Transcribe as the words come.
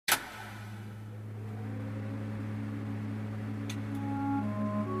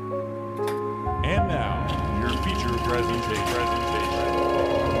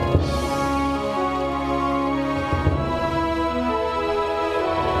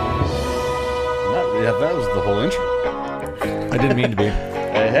Yeah, that was the whole intro. I didn't mean to be.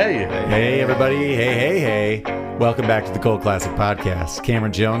 Hey, Everybody. Hey. Welcome back to the Cold Classic Podcast.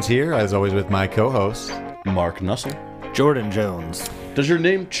 Cameron Jones here, as always, with my co-host. Mark Nussel. Jordan Jones. Does your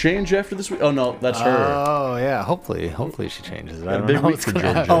name change after this week? Oh, no, that's her. Oh, yeah. Hopefully she changes it. I A don't big know week what's for gonna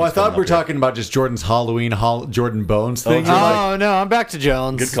Jordan happen. Jones. Oh, I thought coming we were up here. talking about just Jordan's Halloween, Jordan Bones thing. Oh, no, I'm back to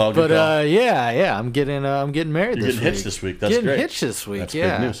Jones. Good call, But, good call. yeah, I'm getting married You're this getting week. hitched this week. That's getting great. hitched this week, That's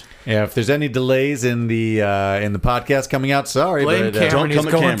yeah. great news. Yeah, if there's any delays in the podcast coming out, sorry, Blame but Cameron. don't He's come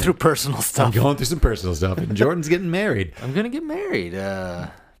at going Cameron. through personal I'm stuff. going through some personal stuff, and Jordan's getting married. I'm going to get married.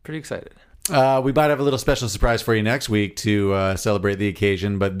 Pretty excited. We might have a little special surprise for you next week to celebrate the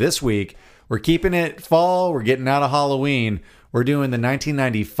occasion, but this week we're keeping it fall. We're getting out of Halloween. We're doing the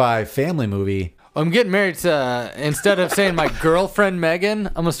 1995 family movie. I'm getting married to, instead of saying my girlfriend Megan,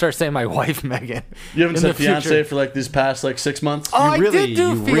 I'm going to start saying my wife Megan. You haven't in said the future. fiance for like these past 6 months? Oh, I you did do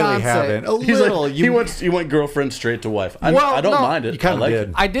you really fiance. haven't. A He's little. like, he went girlfriend straight to wife. I don't no, mind it. you kinda I like did.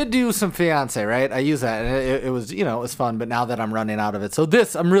 it. I did do some fiance, right? I use that, and it was, it was fun. But now that I'm running out of it, so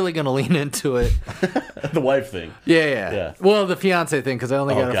this I'm really gonna lean into it. The wife thing. Yeah. Well, the fiance thing because I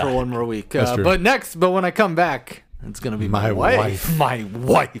only got it God. for one more week. That's true. But when I come back, it's gonna be my wife. My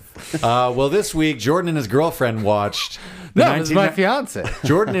wife. Well, this week Jordan and his girlfriend watched. No, this is my fiance.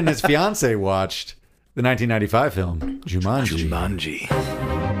 Jordan and his fiance watched the 1995 film Jumanji.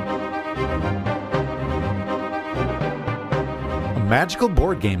 A magical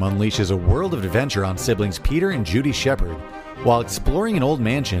board game unleashes a world of adventure on siblings Peter and Judy Shepard. While exploring an old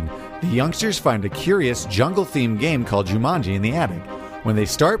mansion, the youngsters find a curious jungle-themed game called Jumanji in the attic. When they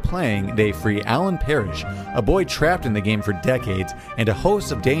start playing, they free Alan Parrish, a boy trapped in the game for decades, and a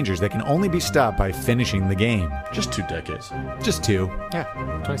host of dangers that can only be stopped by finishing the game. Just 2 decades. Just 2. Yeah,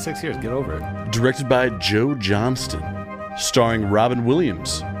 26 years. Get over it. Directed by Joe Johnston. Starring Robin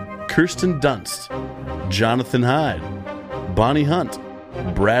Williams, Kirsten Dunst, Jonathan Hyde, Bonnie Hunt,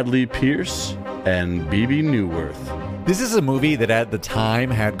 Bradley Pierce, and Bebe Neuwirth. This is a movie that at the time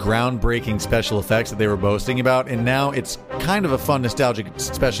had groundbreaking special effects that they were boasting about, and now it's kind of a fun, nostalgic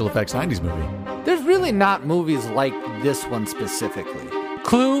special effects 90s movie. There's really not movies like this one specifically.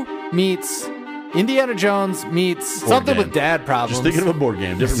 Clue meets Indiana Jones meets something game. with dad problems. Just thinking of a board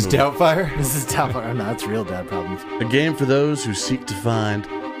game. Different movie. Doubtfire? This is tough. No, it's real dad problems. A game for those who seek to find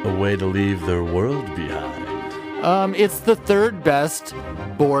a way to leave their world behind. It's the third best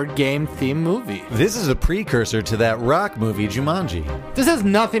board game theme movie. This is a precursor to that rock movie, Jumanji. This has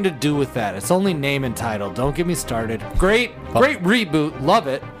nothing to do with that. It's only name and title. Don't get me started. Great reboot. Love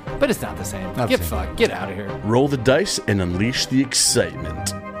it. But it's not the same. Not the Get same. fucked. Get out of here. Roll the dice and unleash the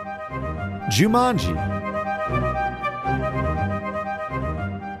excitement. Jumanji.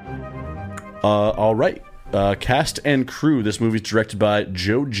 All right. Cast and crew. This movie's directed by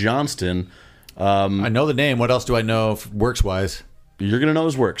Joe Johnston. I know the name. What else do I know works-wise? You're going to know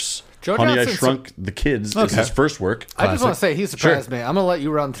his works. Joe Honey, Johnston I Shrunk the Kids is Okay. his first work. I just Classic. want to say he surprised me. I'm going to let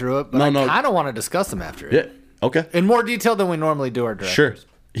you run through it, but No, I no. kind of want to discuss them after it. Yeah. Okay. In more detail than we normally do our directors. Sure.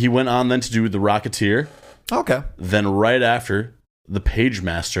 He went on then to do The Rocketeer. Okay. Then right after, The Page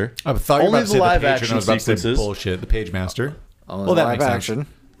Master. I thought you were Only about to the say live the Page, action and I was about to say sequences. bullshit. The Page Master. Only Well, that live makes sense. action.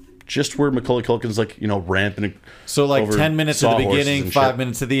 Just where Macaulay Culkin's ramping. So like over 10 minutes at the sawhorses beginning, and 5 shit.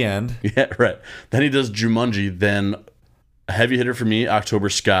 minutes at the end. Yeah, right. Then he does Jumanji. Then a heavy hitter for me, October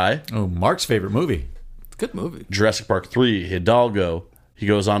Sky. Oh, Mark's favorite movie. Good movie. Jurassic Park 3, Hidalgo. He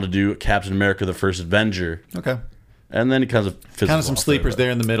goes on to do Captain America: The First Avenger. Okay. And then he kind of fizzles Kind of some off sleepers but-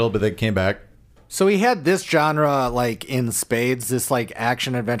 there in the middle, but they came back. So he had this genre in spades, this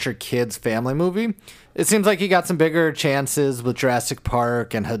action adventure kids family movie. It seems like he got some bigger chances with Jurassic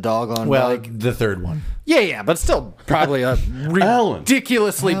Park and Hidalgo. And Well, the third one. yeah, but still probably a Alan.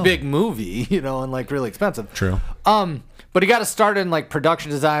 ridiculously big movie, and really expensive. True. But he got to start in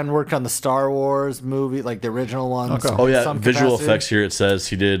production design, worked on the Star Wars movie, the original ones. Okay. Oh, in yeah. some Visual capacity. effects here. It says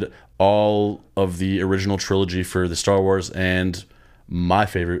he did all of the original trilogy for the Star Wars and my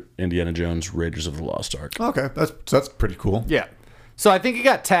favorite, Indiana Jones, Raiders of the Lost Ark. Okay. That's pretty cool. Yeah. So I think he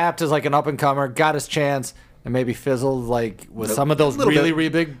got tapped as an up and comer, got his chance, and maybe fizzled with some of those little really, bit. really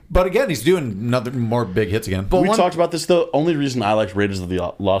big. But again, he's doing more big hits again. But We one- talked about this. The only reason I liked Raiders of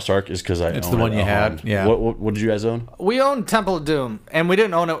the Lost Ark is because It's own the one it you at had, home. yeah. What did you guys own? We owned Temple of Doom, and we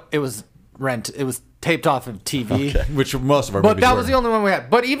didn't own it. It was rent. It was taped off of TV. Okay. Which most of our But movies that were. was the only one we had.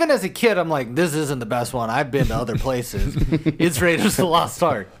 But even as a kid, I'm like, this isn't the best one. I've been to other places. It's Raiders of the Lost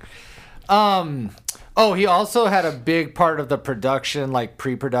Ark. Oh, he also had a big part of the production, like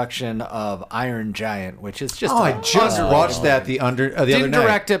pre-production of Iron Giant, which is just. Oh, I just watched that the other Didn't night.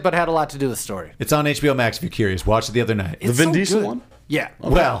 direct it, but had a lot to do with the story. It's on HBO Max if you're curious. Watched it the other night. The Vin so Diesel good. one? Yeah.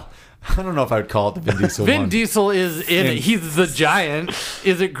 Well, I don't know if I would call it the Vin Diesel Vin one. Diesel is in it. He's the giant.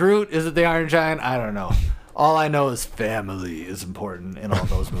 Is it Groot? Is it the Iron Giant? I don't know. All I know is family is important in all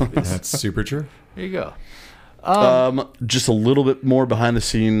those movies. That's super true. There you go. Just a little bit more behind the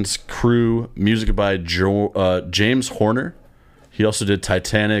scenes crew music by James Horner. He also did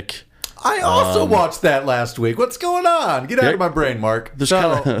Titanic. I also watched that last week. What's going on? Get out of my brain, Mark. There's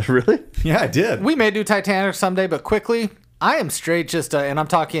So- kind of really. Yeah, I did. We may do Titanic someday, but quickly, I am straight just, and I'm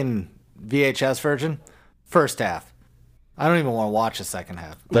talking VHS version, first half. I don't even want to watch the second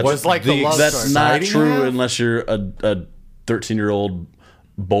half. That's Just like the love That's story. not Exciting true half? unless you're a 13-year-old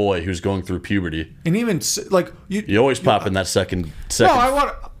boy who's going through puberty. And even like You always pop in that second. No, I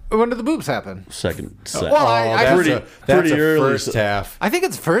want. When did the boobs happen? Second set. Well, I that's pretty- a, that's pretty a early. first half. I think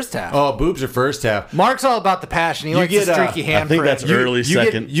it's first half. Oh, boobs are first half. Mark's all about the passion. He likes get, the streaky I hand. think that's You- early you get-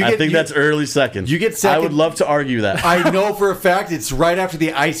 second. you I get- think you- that's early second. you get I second- would love to argue that. I know for a fact it's right after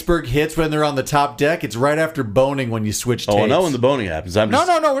the iceberg hits when they're on the top deck. It's right after boning when you switch tapes. I know when the boning happens. I'm No,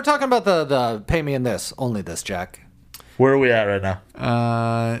 just, no. We're talking about the pay me in this, only this, Jack. Where are we at right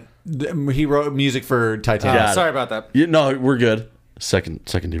now? He wrote music for Titanic. Got it. Sorry about that. No, we're good. Second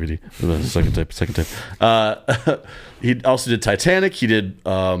DVD. Second tape. He also did Titanic. He did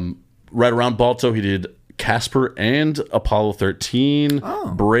right around Balto. He did Casper and Apollo 13.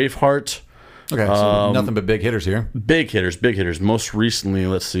 Braveheart. Okay, so nothing but big hitters here. Big hitters. Most recently,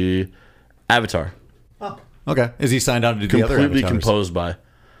 let's see, Avatar. Okay, is he signed on to do the other Completely avatars? composed by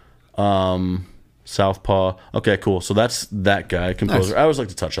Southpaw. Okay, cool. So that's that guy, composer. Nice. I always like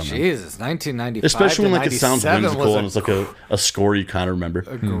to touch on that. Jesus, 1995 Especially when to like it sounds 97 whimsical was and it's like a score you kind of remember.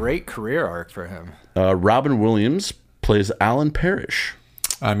 a great career arc for him. Robin Williams plays Alan Parrish.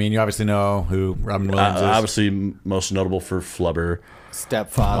 I mean, you obviously know who Robin Williams is. Obviously, most notable for Flubber.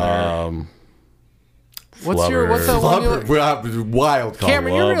 Stepfather. What's the one you, Wild call.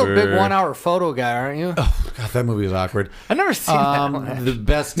 Cameron? You're a real big Flubber. 1 hour photo guy, aren't you? God, that movie is awkward. I've never seen that one. The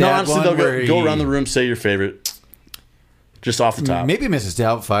best No, dad honestly, one they'll where go he- around the room, say your favorite, just off the top. Maybe Mrs.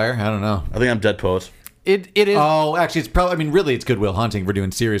 Doubtfire. I don't know. I think I'm Dead Poet. It is Oh, actually, it's probably. I mean, really, it's Goodwill Hunting for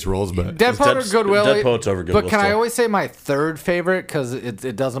doing serious roles, but Dead Poet or Dead- Goodwill. Dead Poet's over Goodwill But can I still. always say my third favorite because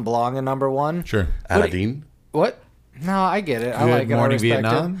it doesn't belong in number one? sure. Aladdin. What? No, I get it. I Good like it. I Morning, respect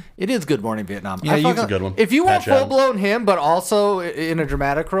Vietnam? It is Good Morning Vietnam. Yeah, I you- fucking- It's a good one. If you want Patch Adams. full blown him, but also in a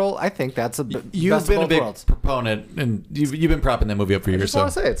dramatic role, I think that's a You've best been of a both big worlds. proponent, and you've been propping that movie up for I years. just So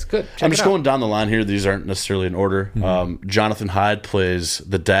want to say it's good. Check I'm it just out. going down the line here. These aren't necessarily in order. Jonathan Hyde plays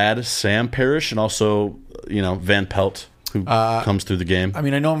the dad, Sam Parrish, and also Van Pelt, who comes through the game. I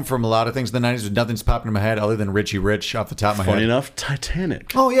mean, I know him from a lot of things in the '90s, but nothing's popping in my head other than Richie Rich off the top of my Funny head. enough,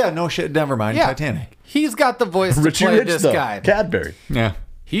 Titanic. Oh yeah, no shit. Never mind. Yeah. Titanic. He's got the voice to Richie play Rich, this though. guy. Cadbury. Yeah,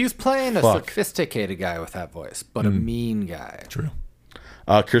 He's playing a Fuck. sophisticated guy with that voice, but a mean guy. true.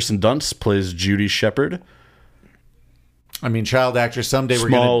 Kirsten Dunst plays Judy Shepard. I mean, child actress. Someday we're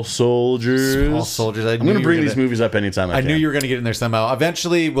Small gonna. Soldiers. Small Soldiers. I I'm knew going to you bring were these gonna- movies up anytime I I can. knew you were going to get in there somehow.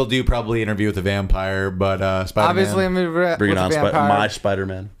 Eventually, we'll do probably Interview with the Vampire, but Spider-Man. Obviously, I'm gonna Bring it with on, the vampire. my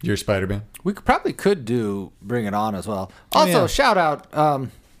Spider-Man. You're Spider-Man. We could do Bring It On as well. Oh, Also, yeah. shout out,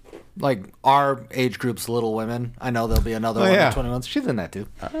 like our age group's Little Women. I know there'll be another Oh, one yeah. in 21. She's in that too.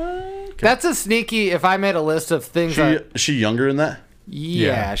 That's a sneaky. If I made a list of things, Is she younger in that?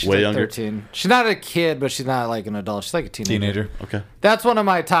 yeah, she's way like younger. 13. She's not a kid, but she's not like an adult. She's like a Teenager. Okay. That's one of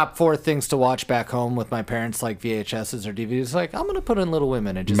my top 4 things to watch back home with my parents, like VHSs or DVDs. Like I'm gonna put in Little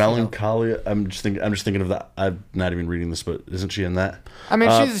Women and just Melancholia. I'm just thinking of that. I'm not even reading this, but isn't she in that? I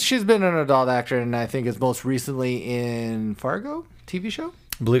mean, she's been an adult actor, and I think is most recently in Fargo TV show.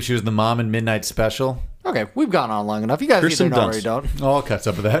 I believe she was the mom in Midnight Special. Okay, we've gone on long enough. You guys Kirsten either know or you Dunst. don't. Oh, I'll cut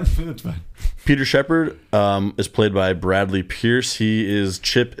up with that. That's fine. Peter Shepard is played by Bradley Pierce. He is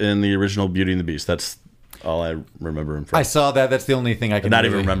Chip in the original Beauty and the Beast. That's all I remember him from. I saw that. That's the only thing I can not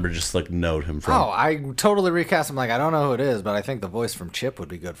even really- remember, just like note him from. Oh, I totally recast him. Like I don't know who it is, but I think the voice from Chip would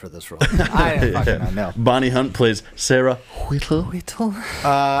be good for this role. I didn't fucking know. Bonnie Hunt plays Sarah Whittle.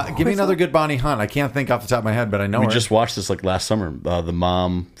 Give me another good Bonnie Hunt. I can't think off the top of my head, but I know We her. just watched this like last summer. The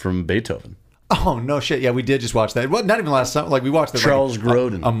mom from Beethoven. Oh no shit! Yeah, we did just watch that. Well, not even last summer. Like we watched it Charles like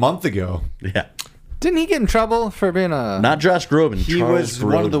Grodin. a month ago. Yeah, Didn't he get in trouble for being a? not Josh Groban. He Charles was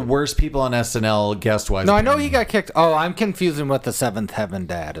one of the Grodin. worst people on SNL guest wise. No, I know he got kicked. Oh, I'm confusing with the Seventh Heaven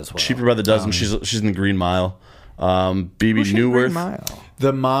dad as well. Cheaper by the dozen. She's in the Green Mile. BB Who's she in Green Newworth. Mile?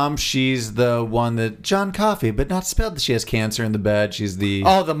 The mom, she's the one that John Coffey, but not spelled that she has cancer in the bed. She's the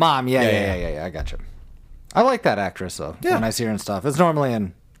Oh, the mom. Yeah. I got you. I like that actress, though, Yeah. when I see her in stuff. It's normally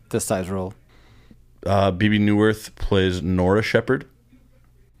in this size role. BB Newirth plays Nora Shepherd,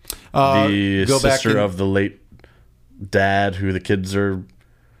 the go back sister of the late dad who the kids are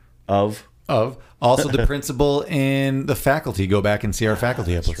of. Also the principal in The Faculty. Go back and see our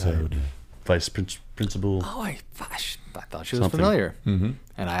Faculty episode. Vice principal. Oh, I thought she was Something. familiar. Mm-hmm.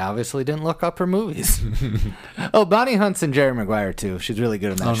 And I obviously didn't look up her movies. Oh, Bonnie Hunt's in Jerry Maguire, too. She's really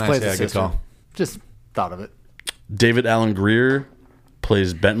good in that. Oh, She nice. plays the Yeah, good sister. call. Just thought of it. David Alan Greer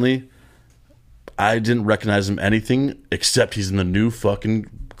plays Bentley. I didn't recognize him anything except he's in the new fucking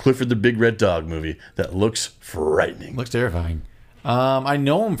Clifford the Big Red Dog movie that looks frightening. Looks terrifying. I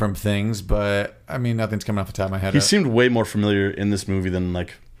know him from things, but I mean, nothing's coming off the top of my head. He seemed way more familiar in this movie than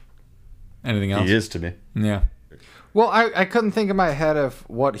like Anything else? he is to me. Yeah. Well, I couldn't think in my head of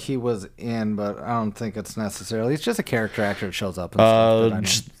what he was in, but I don't think it's necessarily. He's just a character actor that shows up. And stuff that I know.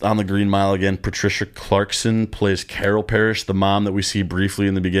 Just on the Green Mile again, Patricia Clarkson plays Carol Parrish, the mom that we see briefly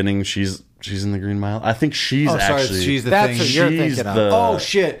in the beginning. She's in the Green Mile. I think she's actually. she's the That's thing. what you're she's thinking of. the- Oh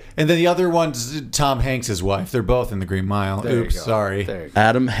shit! And then the other one's Tom Hanks' wife. They're both in the Green Mile. There you Oops, go. sorry. There you go.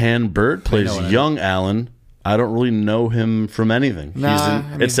 Adam Han Bird plays know what I mean. young Alan. I don't really know him from anything.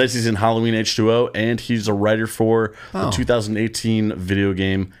 It says he's in Halloween H2O, and he's a writer for the 2018 video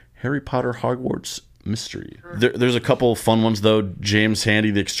game Harry Potter Hogwarts Mystery. There's a couple fun ones, though. James Handy,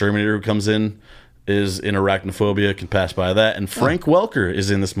 the exterminator who comes in, is in Arachnophobia, can pass by that. And Frank Welker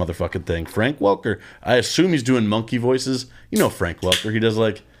is in this motherfucking thing. Frank Welker. I assume he's doing monkey voices. You know Frank Welker. He does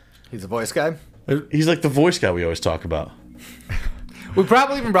like... He's a voice guy. He's like the voice guy we always talk about. We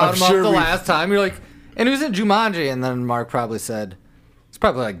probably even brought I'm him up sure the we- last time. You're like, and he was in Jumanji, and then Mark probably said, he's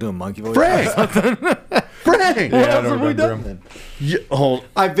probably like doing monkey voice. Frank! Frank! Yeah, I don't remember him.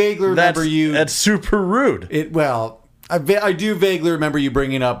 I vaguely remember you. That's super rude. I do vaguely remember you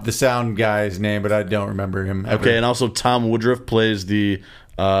bringing up the sound guy's name, but I don't remember him ever. Okay, and also Tom Woodruff plays the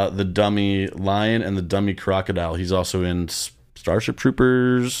dummy lion and the dummy crocodile. He's also in Starship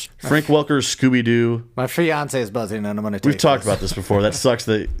Troopers. Frank Welker's Scooby Doo. My fiance is buzzing, and I'm going to take We've talked this. about this before. That sucks.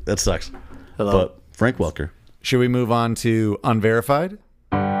 That sucks. Hello. But Frank Welker. Should we move on to Unverified?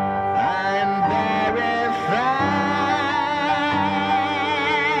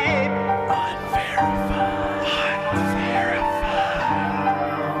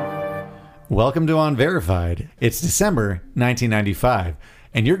 Welcome to Unverified. It's December 1995,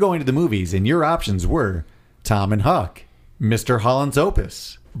 and you're going to the movies, and your options were Tom and Huck, Mr. Holland's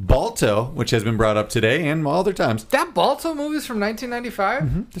Opus, Balto, which has been brought up today and other times, That Balto movie's from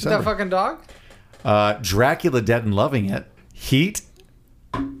 1995? December. That fucking dog? Dracula Dead and Loving It, Heat,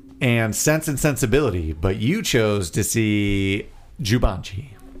 and Sense and Sensibility, but you chose to see Jumanji.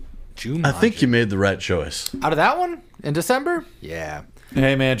 I think you made the right choice. Out of that one? In December? Yeah.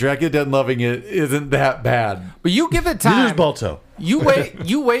 Hey man, Dracula Dead and Loving It isn't that bad. But you give it Neither is time. Balto. You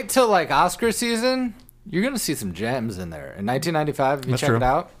wait till like Oscar season. You're gonna see some gems in there. In 1995, if you That's check true. it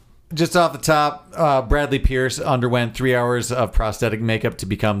out. Just off the top, Bradley Pierce underwent 3 hours of prosthetic makeup to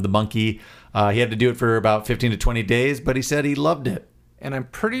become the monkey. He had to do it for about 15 to 20 days, but he said he loved it. And I'm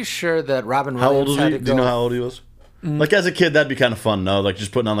pretty sure that Robin How old Williams was had he? to Do you know go. how old he was? Like as a kid, that'd be kind of fun, no? Like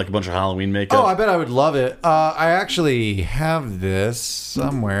just putting on like a bunch of Halloween makeup. Oh, I bet I would love it. I actually have this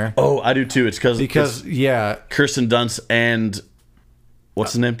somewhere. Oh, I do too. It's Because, yeah, Kirsten Dunst and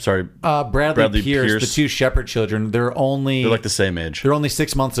what's his name? Sorry, Bradley Pierce, the two Shepherd children, they're they're like the same age. only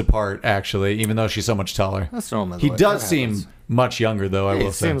 6 months apart, actually, even though she's so much taller. That's normal. He the way does that seem happens. much younger, though, I He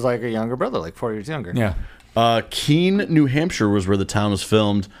will say. seems like a younger brother, like 4 years younger. Yeah. Keene, New Hampshire was where the town was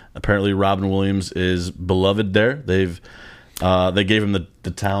filmed. Apparently, Robin Williams is beloved there. They gave him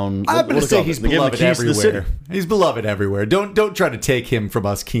the town. I'm going to say he's They gave him the beloved keys to the city. everywhere. He's beloved everywhere. Don't try to take him from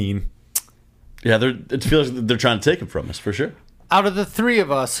us, Keen. Yeah, it feels like they're trying to take him from us for sure. Out of the three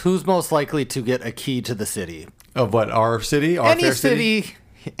of us, who's most likely to get a key to the city? Of what, our city? Our Any fair city.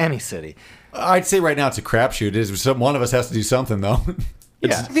 Any city. I'd say right now it's a crapshoot. One of us has to do something, though.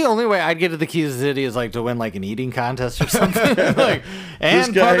 Yeah. The only way I'd get to the keys to the city is like to win like an eating contest or something. Like, This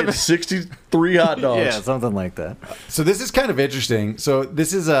and guy part of had it, 63 hot dogs. yeah, something like that. So this is kind of interesting. So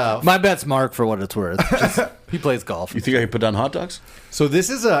this is a My bet's Mark for what it's worth. He plays golf. You think I can put down hot dogs?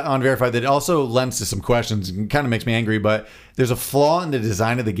 Unverified that also lends to some questions and kind of makes me angry, but there's a flaw in the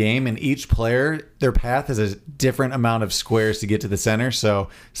design of the game, and each player, their path has a different amount of squares to get to the center. So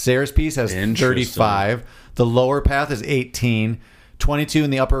Sarah's piece has Interesting. 35. The lower path is 18. 22 in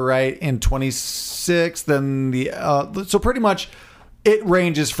the upper right, and 26. Then so pretty much it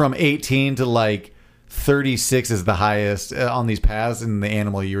ranges from 18 to like 36 is the highest on these paths in the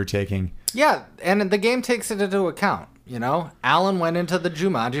animal you were taking. Yeah, and the game takes it into account. You know, Alan went into the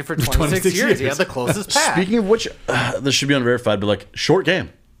Jumanji for 26 years. He had the closest path. Speaking of which, this should be unverified, but like short game.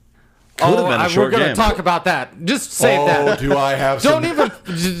 Could have been a short we're going game. to talk about that. Just save that. do I have Don't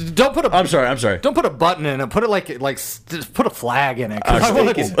put a. I'm sorry. Don't put a button in it. Put it just put a flag in it. 'Cause I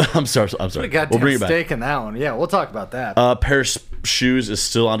want to I'm sorry. put a We'll goddamn bring it back. stake in that one. Yeah, we'll talk about that. Pair of shoes is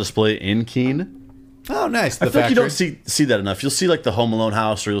still on display in Keene. Oh, nice. I feel like you don't see that enough. You'll see like the Home Alone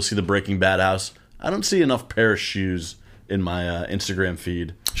house, or you'll see the Breaking Bad house. I don't see enough pair of shoes in my Instagram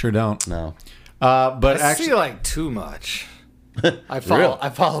feed. Sure don't. No. But I actually, see like too much. I follow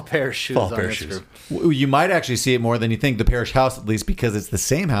a pair of shoes Follow on pair of this shoes. group. you might actually see it more than you think. The Parish House, at least, because it's the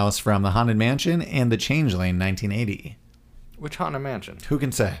same house from the Haunted Mansion and the Changeling, 1980. Which Haunted Mansion? Who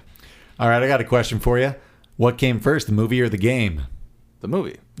can say? All right, I got a question for you. What came first, the movie or the game? The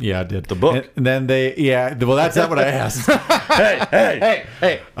movie. Yeah, I did. The book. And then well, that's not what I asked.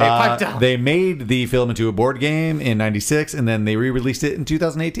 Hey, pipe down. They made the film into a board game in 96, and then they re-released it in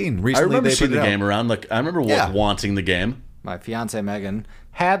 2018. I Recently, remember they seeing put the it out. game around. Like I remember wanting the game. My fiance Megan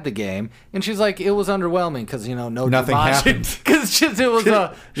had the game, and she's like, it was underwhelming because Nothing happened. Because it was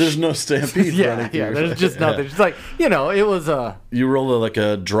There's no stampede. yeah. There's just nothing. She's like, it was You roll like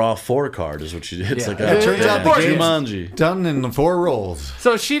a draw 4 card is what you did. It's Yeah. like It turns out the game's Jumanji. Done in the 4 rolls.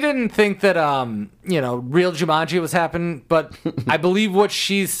 So she didn't think that real Jumanji was happening, but I believe what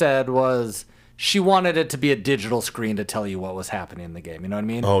she said was she wanted it to be a digital screen to tell you what was happening in the game. You know what I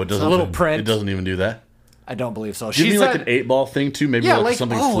mean? Oh, it doesn't. A little print. It doesn't even do that. I don't believe so. Give She me said, like an 8-ball thing too. Maybe yeah, like like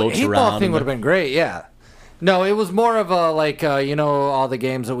something floats 8-ball around. thing would have been great. Yeah. No, it was more of a like all the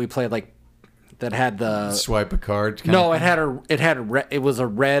games that we played like that had the Swipe a card. No, it was a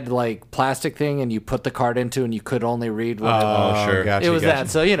red like plastic thing, and you put the card into, and you could only read what Oh, sure. Gotcha, it was. gotcha. That.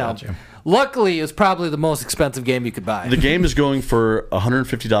 So Gotcha. luckily, it was probably the most expensive game you could buy. The game is going for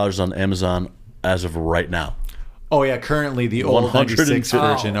 $150 on Amazon as of right now. Oh, yeah. Currently, the old 96 150.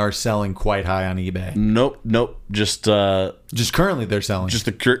 version are selling quite high on eBay. Nope. Just Currently, they're selling.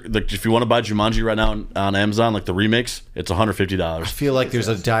 if you want to buy Jumanji right now on Amazon, like the remakes, it's $150. I feel like there's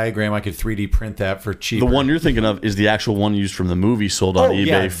a diagram I could 3D print that for cheap. The one you're thinking of is the actual one used from the movie, sold on eBay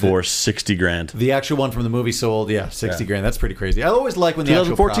yeah, for $60,000. The actual one from the movie sold, 60 grand. That's pretty crazy. I always like when the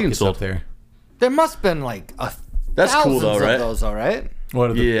actual 2014 prop gets sold. up there. There must have been like That's cool thousands though, right? of those, though, right? What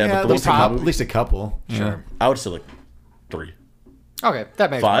are the, Yeah, but at, the least one from at least a couple. Sure. I would say like 3. Okay,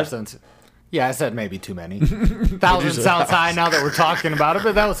 that makes 5? more sense. Yeah, I said maybe too many. 1,000 sounds high now that we're talking about it,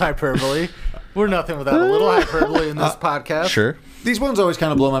 but that was hyperbole. We're nothing without a little hyperbole in this podcast. Sure. These ones always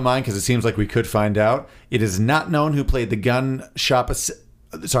kind of blow my mind because it seems like we could find out. It is not known who played the gun shop. It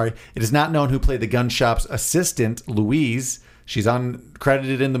is not known who played the gun shop's assistant, Louise. She's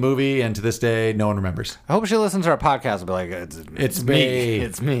uncredited in the movie, and to this day, no one remembers. I hope she listens to our podcast and be like, It's me.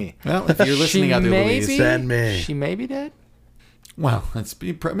 It's me. Well, if you're listening out there, Louise. Send me. She may be dead. Well,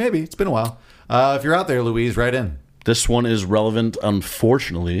 maybe. It's been a while. If you're out there, Louise, write in. This one is relevant.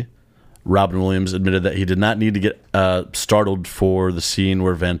 Unfortunately, Robin Williams admitted that he did not need to get startled for the scene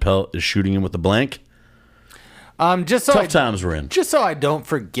where Van Pelt is shooting him with the blank. Just so Tough times we're in. Just so I don't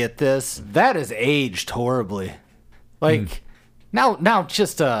forget this, that is aged horribly. Like now,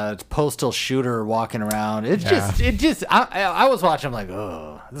 just a postal shooter walking around. It just. I was watching. I'm like,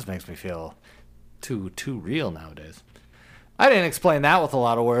 oh, this makes me feel too real nowadays. I didn't explain that with a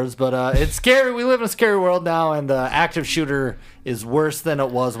lot of words, but it's scary. We live in a scary world now, and the active shooter is worse than it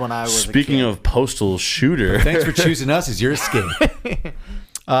was when I was Speaking a kid. of postal shooter, Thanks for choosing us as your escape.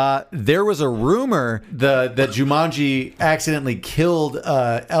 There was a rumor that Jumanji accidentally killed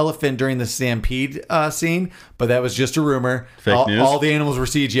elephant during the stampede scene, but that was just a rumor. Fake news? All the animals were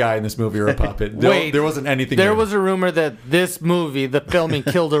CGI in this movie or a puppet. There wasn't anything. There real. was a rumor that this movie, the filming,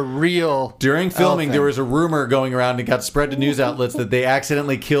 killed a real. During filming, elephant. there was a rumor going around and got spread to news outlets that they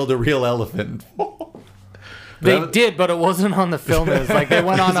accidentally killed a real elephant. They did, but it wasn't on the film. It was like they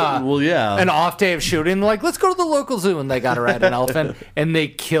went on an off day of shooting. Like, let's go to the local zoo, and they got to ride an elephant, and they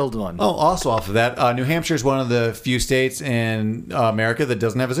killed one. Oh, also off of that, New Hampshire is one of the few states in America that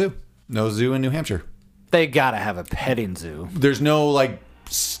doesn't have a zoo. No zoo in New Hampshire. They got to have a petting zoo. There's no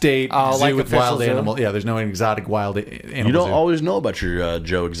state zoo like with official wild zoo? animals. Yeah, there's no exotic wild animals. you don't always know about your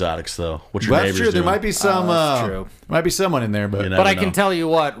Joe Exotics, though. What your Well, neighbors that's true. There doing. might be some. that's true. Might be someone in there, but You know. But I never can know. tell you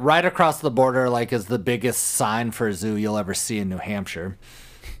what, right across the border, is the biggest sign for a zoo you'll ever see in New Hampshire.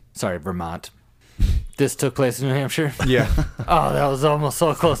 Sorry, Vermont. This took place in New Hampshire. yeah. Oh, that was almost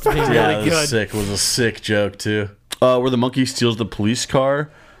so close to being Yeah, really it good. was sick. It was a sick joke too. Where the monkey steals the police car,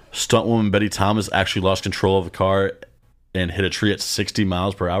 stuntwoman Betty Thomas actually lost control of the car and hit a tree at 60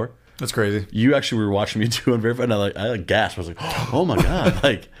 miles per hour. That's crazy. You actually were watching me do Unverified, and I gasped. I was like, "Oh my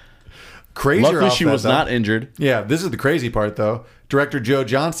god!" Crazier Luckily, off she that, was though. not injured. Yeah, this is the crazy part, though. Director Joe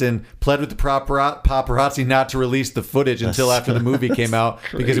Johnston pled with the paparazzi not to release the footage until after the movie came out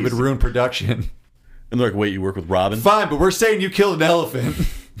because it would ruin production. And they're like, wait, you work with Robin? Fine, but we're saying you killed an elephant.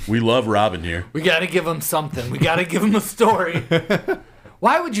 We love Robin here. We got to give him something. We got to give him a story.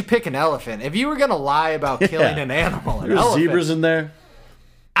 Why would you pick an elephant? If you were going to lie about killing an animal, an There's elephant. zebras in there.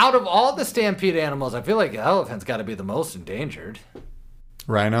 Out of all the stampede animals, I feel like the elephant's got to be the most endangered.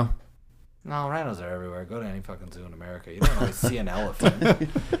 Rhino? No, rhinos are everywhere. Go to any fucking zoo in America. You don't always see an elephant.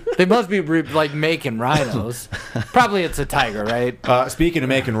 They must be like making rhinos. Probably it's a tiger, right? Speaking of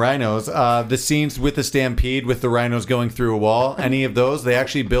making rhinos, the scenes with the stampede with the rhinos going through a wall, any of those, they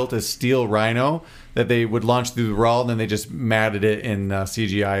actually built a steel rhino that they would launch through the wall, and then they just matted it in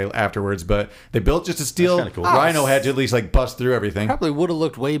CGI afterwards. But they built just a steel kinda cool. rhino had to at least like bust through everything. Probably would have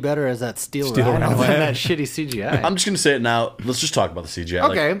looked way better as that steel Steel rhino rhino. than that shitty CGI. I'm just going to say it now. Let's just talk about the CGI.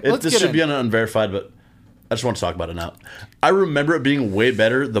 Okay, let's this get should in. be on unverified, but I just want to talk about it now. I remember it being way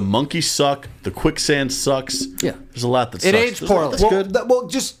better. The monkeys suck. The quicksand sucks. Yeah. There's a lot that It sucks. aged There's a lot poorly. that's good. Well,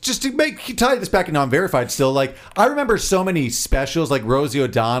 just to tie this back in non-verified still, like, I remember so many specials like Rosie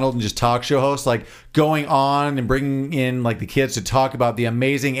O'Donnell and just talk show hosts like going on and bringing in like the kids to talk about the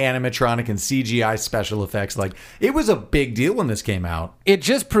amazing animatronic and CGI special effects. Like, it was a big deal when this came out. It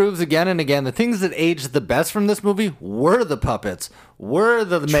just proves again and again the things that aged the best from this movie were the puppets, were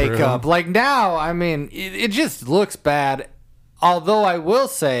the makeup. Like now, I mean, it just looks bad. Although I will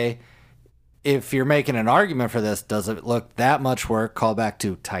say, if you're making an argument for this, does it look that much work? Call back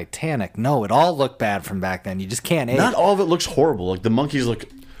to Titanic. No, it all looked bad from back then. You just can't age. Not all of it looks horrible. Like the monkeys look.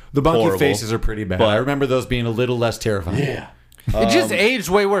 The monkey horrible, faces are pretty bad. but- I remember those being a little less terrifying. Yeah. It just aged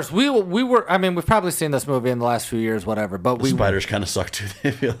way worse. We were. I mean, we've probably seen this movie in the last few years, whatever. But The spiders kind of suck too.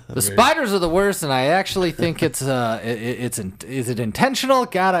 They feel the spiders are the worst, and I actually think it's is it intentional?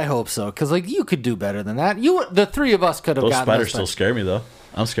 God, I hope so. Because like you could do better than that. The three of us could have Those gotten spiders those still scare me though.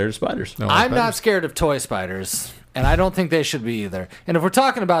 I'm scared of spiders. No, I'm spiders. not scared of toy spiders, and I don't think they should be either. And if we're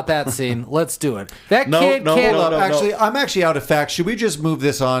talking about that scene, let's do it. That No, kid no, can't. no, Hold no. up. Actually, I'm actually out of facts. Should we just move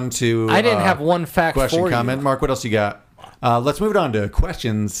this on to? I didn't have one fact question for comment. you. Mark, what else you got? Let's move it on to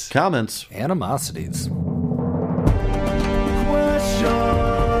questions. Comments. Animosities.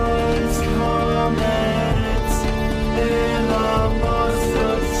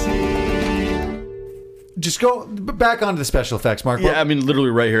 Just go back onto the special effects, Mark. Yeah, I mean,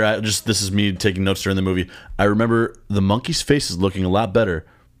 literally right here. This is me taking notes during the movie. I remember the monkey's face is looking a lot better,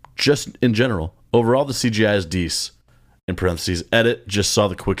 just in general. Overall, the CGI is decent. In parentheses, edit. Just saw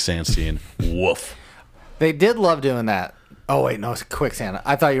the quicksand scene. Woof. They did love doing that. Oh wait, no, it's quicksand.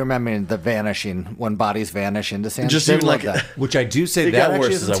 I thought you were remembering the vanishing when bodies vanish into sand. Just They even love like that. Which I do say It that got worse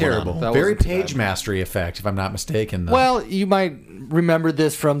actually as isn't I went on. terrible. That Very wasn't too page bad. mastery effect, if I'm not mistaken. Though. Well, you might remember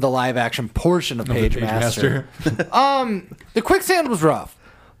this from the live action portion of Page Master. The quicksand was rough,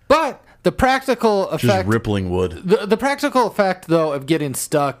 but the practical Just effect, rippling wood. the practical effect though of getting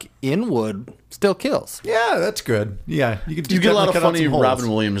stuck in wood still kills. Yeah, that's good. Yeah, you can. You get a lot of cut out funny some holes. Robin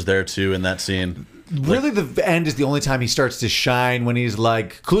Williams there too in that scene. Really, the end is the only time he starts to shine when he's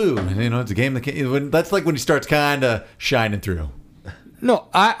like Clue. You know, it's a game that that's like when he starts kind of shining through. No,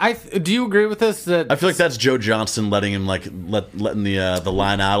 I do you agree with this? That I feel like that's Joe Johnston letting him letting the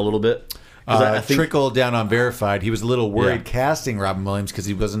line out a little bit. 'Cause I think Trickle down on verified. He was a little worried Yeah. casting Robin Williams because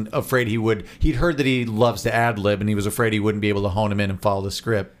he wasn't afraid he would. He'd heard that he loves to ad lib, and he was afraid he wouldn't be able to hone him in and follow the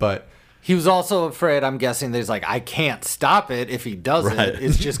script. But he was also afraid. I'm guessing that he's like, I can't stop it if he does Right. it.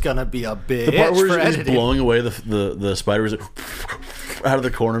 It's just gonna be a big the part for where he's editing. blowing away the spiders out of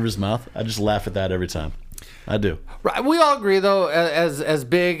the corner of his mouth. I just laugh at that every time. I do. Right, we all agree, though, as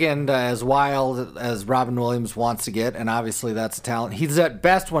big and as wild as Robin Williams wants to get, and obviously that's a talent. He's at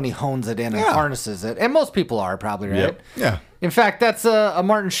best when he hones it in and Yeah. harnesses it, and most people are probably right. Yep. yeah, In fact, that's a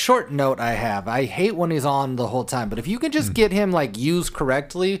Martin Short note I have. I hate when he's on the whole time, but if you can just get him like used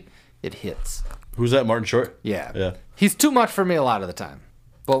correctly, it hits. Who's that? Martin Short? Yeah, Yeah. He's too much for me a lot of the time,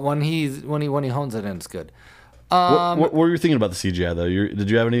 but when he hones it in, it's good. What were you thinking about the CGI though? Did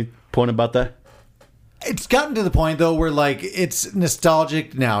you have any point about that? it's gotten to the point though where like it's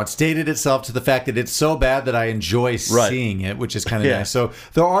nostalgic now. It's dated itself to the fact that it's so bad that I enjoy Right. seeing it, which is kind of Yeah. nice. So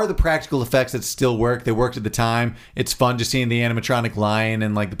there are the practical effects that still work. They worked at the time. It's fun just seeing the animatronic lion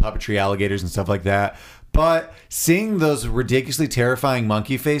and like the puppetry alligators and stuff like that. But seeing those ridiculously terrifying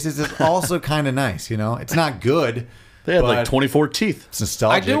monkey faces is also kind of nice. You know, it's not good. They had but like 24 teeth. It's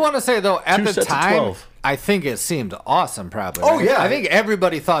nostalgic. I do want to say though, at Two the sets of time, 12. I think it seemed awesome. Probably. Oh, right? yeah. I think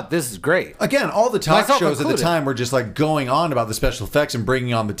everybody thought this is great. Again, all the talk Myself shows at the included. time were just like going on about the special effects and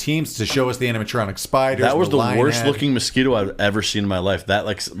bringing on the teams to show us the animatronic spiders. That was the lion worst head. looking mosquito I've ever seen in my life. That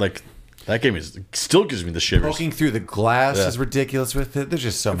That game still gives me the shivers. Poking through the glass is ridiculous with it. There's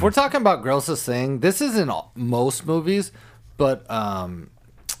just so If we're talking about grossest thing, this isn't most movies, but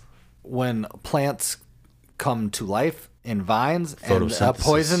when plants come to life in vines, and a Photosynthesis.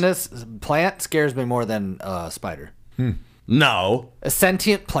 poisonous plant scares me more than a spider. No. A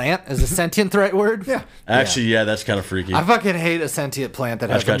sentient plant? Is a sentient the right word? Yeah. Actually, yeah, that's kind of freaky. I fucking hate a sentient plant that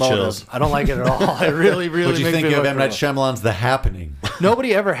has I've a got motive. chills. I don't like it at all. It really, really What do you makes think me of M. Night uncomfortable. Shyamalan's The Happening?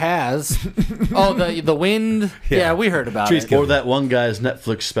 Nobody ever has. Oh, the wind? Yeah, we heard about Trees it. kill- Or that one guy's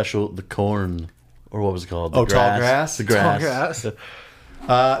Netflix special, The Corn. Or what was it called? Oh, Tall Grass? The grass. Tall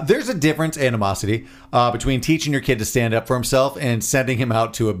Grass. There's a difference, animosity, between teaching your kid to stand up for himself and sending him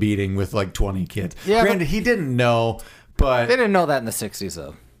out to a beating with like 20 kids. Yeah, Granted, he didn't know, but They didn't know that in the 60s,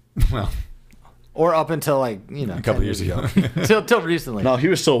 though. well, Or up until, like, you know, a couple 10 years ago. till recently. No, he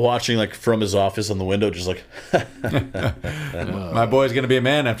was still watching like from his office on the window, just like, My boy's gonna be a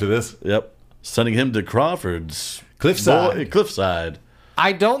man after this. yep, sending him to Crawford's Cliffside. Cliffside.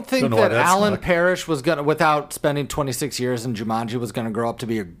 I don't think Don't know why that that's Alan not- Parrish was going to, without spending 26 years in Jumanji, was going to grow up to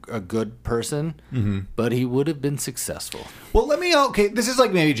be a good person, but he would have been successful. Well, okay, this is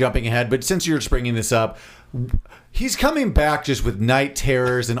like maybe jumping ahead, but since you're bringing this up, he's coming back just with night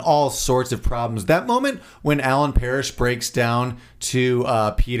terrors and all sorts of problems. That moment when Alan Parrish breaks down to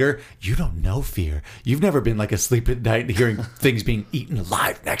Peter, you don't know fear. You've never been like asleep at night and hearing things being eaten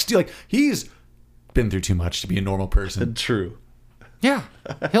alive next to you. Like, he's been through too much to be a normal person. True. Yeah,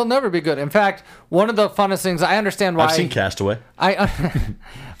 he'll never be good. In fact, one of the funnest things, I understand why. I've seen Castaway.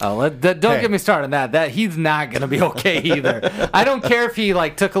 Don't Hey. get me started on that. That he's not going to be okay either. I don't care if he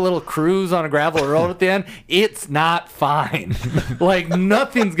like took a little cruise on a gravel road at the end. It's not fine. Like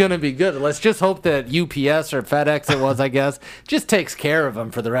nothing's going to be good. Let's just hope that UPS or FedEx it was, I guess, just takes care of him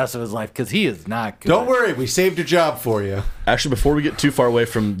for the rest of his life because he is not good. Don't worry, we saved your job for you. Actually, before we get too far away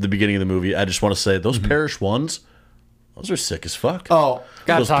from the beginning of the movie, I just want to say those Parrish ones, those are sick as fuck. Oh,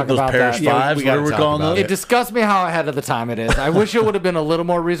 Gotta those, talk those about Parrish that. Yeah, fives, we gotta whatever we're talk calling about those. It disgusts me how ahead of the time it is. I wish it would have been a little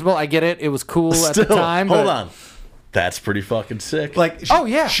more reasonable. I get it. It was cool at the Still, time. hold but on. That's pretty fucking sick. like, Oh,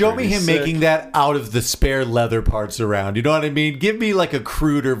 yeah. show me Pretty him sick. making that out of the spare leather parts around. You know what I mean? Give me like a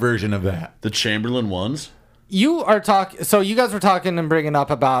cruder version of that. the Chamberlain ones. You are talking. So you guys were talking and bringing up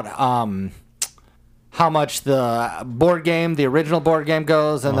about how much the board game, the original board game,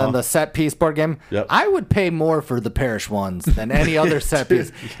 goes, and then the set piece board game. Yep. I would pay more for the Parrish ones than any other set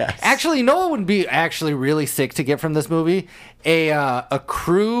piece. yes. Actually, you know what would be actually really sick to get from this movie? A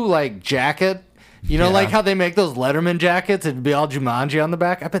crew like jacket. You know, like how they make those Letterman jackets? It'd be all Jumanji on the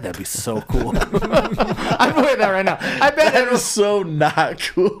back. I bet that'd be so cool. I'd wear that right now. I bet That it is was. so not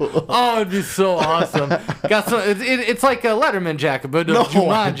cool. Oh, it'd be so awesome. Got some. It's like a Letterman jacket, but No,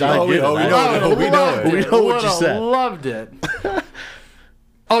 Jumanji. I get it. we know it. We know what you said. Loved it.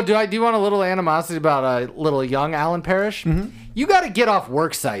 Oh, do you want a little animosity about a little young Alan Parrish? Mm-hmm. You got to get off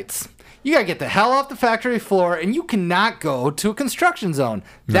work sites. You got to get the hell off the factory floor, and you cannot go to a construction zone.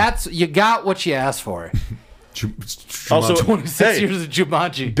 You got what you asked for. Also, 26 hey, years of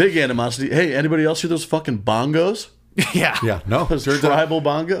Jumanji. big animosity. Hey, anybody else hear those fucking bongos? Yeah. Yeah, no, Those turns out tribal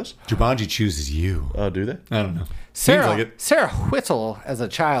bongos? Jumanji chooses you. Oh, do they? I don't know. Sarah, Seems like it. Sarah Whittle, as a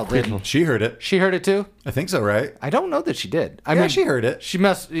child, did. She heard it. She heard it too. I think so, right? I don't know that she did. I Yeah, mean, she heard it. She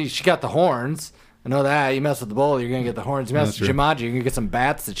got the horns. I know that. You mess with the bull, you're gonna get the horns. You mess with true. Jumanji, you're gonna get some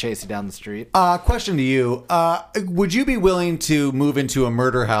bats to chase you down the street. Question to you: would you be willing to move into a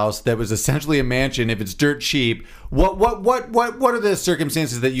murder house that was essentially a mansion if it's dirt cheap? What are the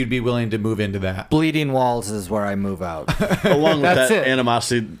circumstances that you'd be willing to move into that? Bleeding Walls is where I move out. Along with That's that it.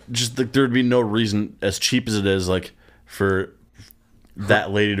 animosity, just like, there'd be no reason, as cheap as it is, like for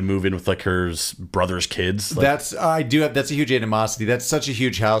that lady to move in with like her brother's kids. Like, That's a huge animosity. That's such a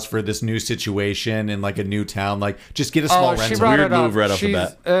huge house for this new situation in like a new town. Like, just get a small she rental. brought Weird it up. move right off the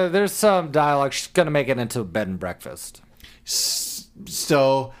She's- bat. There's some dialogue. She's gonna make it into a bed and breakfast.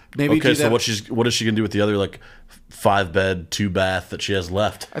 So maybe okay, do so that. what is she gonna do with the other like 5-bed, 2-bath that she has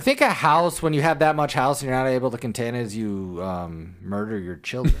left? I think a house, when you have that much house and you're not able to contain it, is you murder your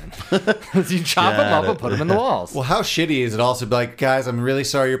children. You chop them up and put them in the walls. Well, how shitty is it also to be like, guys, I'm really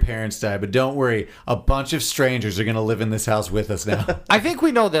sorry your parents died, but don't worry, a bunch of strangers are going to live in this house with us now. I think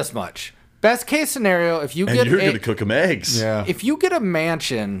we know this much. Best case scenario, if you And get you're gonna cook them eggs. Yeah. if you get a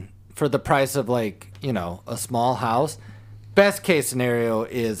mansion for the price of like, a small house, best case scenario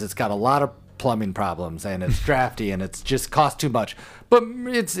is it's got a lot of plumbing problems and it's drafty and it's just cost too much. But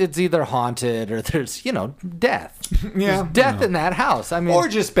it's either haunted or there's, death. Yeah. There's death in that house. I mean, Or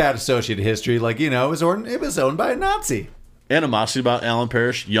just bad associated history, like, it was owned by a Nazi. Animosity about Alan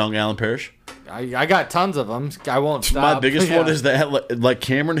Parrish, young Alan Parrish. I got tons of them. I won't stop. My biggest one is that like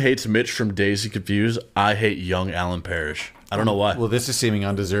Cameron hates Mitch from Dazed and Confused. I hate young Alan Parrish. I don't know why. Well, this is seeming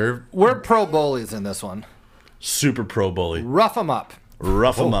undeserved. We're pro bullies in this one. Super pro bully. Rough him up.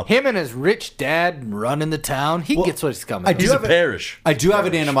 Rough him up. Him and his rich dad running the town. He gets what's coming. He's a Parrish. I do have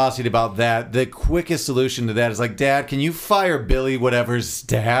an animosity about that. The quickest solution to that is like, Dad, can you fire Billy whatever's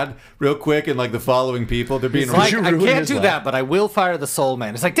dad real quick and like the following people? They're being Like, you I ruin can't his do life? that, but I will fire the soul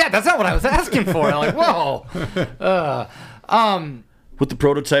man. It's like, Dad, that's not what I was asking for. And I'm like, whoa. With the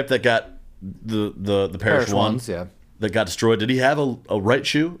prototype that got the Parrish Parrish one, ones, yeah. that got destroyed. Did he have a right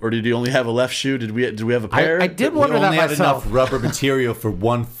shoe or did he only have a left shoe? Did we have a pair? I did We wonder only that had myself. enough rubber material for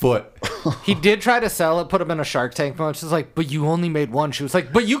 1 foot. He did try to sell it, put him in a Shark Tank moment. It's like, but you only made one shoe. It's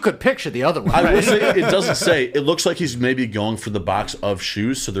like, but you could picture the other one. I will say it doesn't say. It looks like he's maybe going for the box of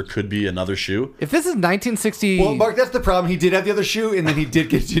shoes, so there could be another shoe. If this is 1960, Well, Mark, that's the problem. He did have the other shoe, and then he did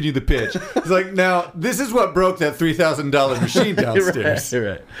continue the pitch. He's like, now, this is what broke that $3,000 machine downstairs.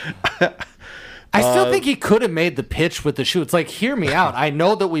 You're right. I still think he could have made the pitch with the shoe. It's like, hear me out. I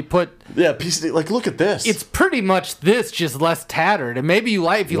know that we put. Yeah, like look at this. It's pretty much this, just less tattered. And maybe you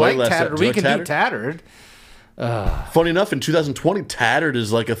like, if you Way like less tattered, do you we like can do tattered. Funny enough, in 2020, tattered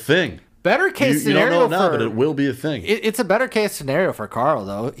is like a thing. Better case You don't scenario know it now, for. but it will be a thing. It's a better case scenario for Carl,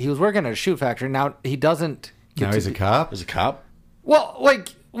 though. He was working at a shoe factory. Now he doesn't. get Now to he's a be- cop. As a cop? Well, like,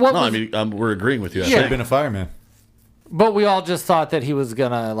 what No, was, I mean we're agreeing with you. I Yeah. Should have think. been a fireman. but we all just thought that he was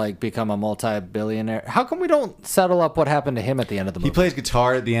gonna like become a multi-billionaire. How come we don't settle up what happened to him at the end of the movie? He plays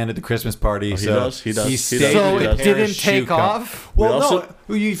guitar at the end of the Christmas party. he does, he does, He he stayed does. So with it the didn't Parrish take shoe company. off? Well, We also-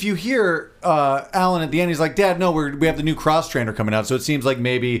 no. If you hear Alan at the end, he's like, "Dad, no, we have the new cross trainer coming out." So it seems like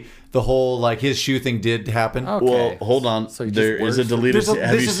maybe the whole like his shoe thing did happen. Okay. Well, hold on. So he just There is a works for- deleted. There's a-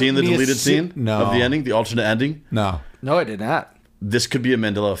 Have this you isn't seen the me a deleted si- scene No. of the ending, the alternate ending? No, No, I did not. This could be a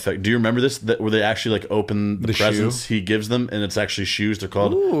Mandela effect. Do you remember this? Where they actually like open the The presents shoe? he gives them, and it's actually shoes. They're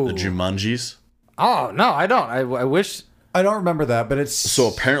called the Jumanjis. Oh no, I don't. I wish. I don't remember that, but it's So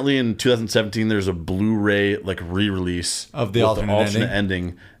apparently in 2017, there's a Blu-ray like re-release Of the with alternate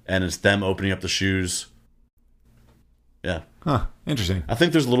ending, and it's them opening up the shoes. Yeah, huh, interesting. I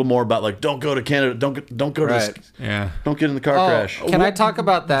think there's a little more about like don't go to Canada, don't go to Right. this, Yeah, don't get in the car Oh, crash. can I talk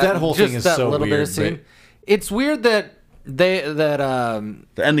about that? that whole Just thing is that so little bit weird, of scene. but- It's weird that The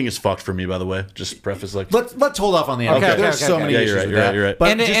ending is fucked for me, by the way. Just preface like let's hold off on the end. Okay, There's okay, so okay. many Yeah, issues you're right, with you're that. right, you're right.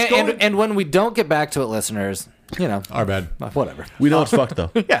 But and, just and, going, and when we don't get back to it, listeners, you know, our bad. whatever. we know it's fucked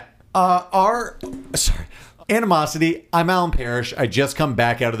though. Yeah. Our animosity. I'm Alan Parrish. I just come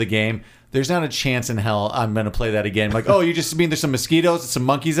back out of the game. There's not a chance in hell I'm going to play that again. Like, oh, you just mean there's some mosquitoes and some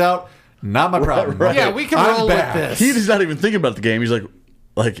monkeys out? Not my problem. Right. Yeah, we can I'm roll back. with this. He's not even thinking about the game. He's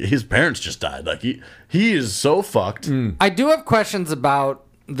like his parents just died. Like he is so fucked. I do have questions about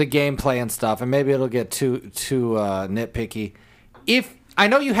the gameplay and stuff, and maybe it'll get too nitpicky. If I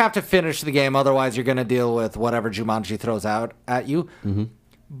know you have to finish the game, otherwise you're going to deal with whatever Jumanji throws out at you. Mm-hmm.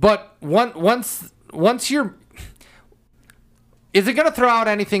 But once you're, is it going to throw out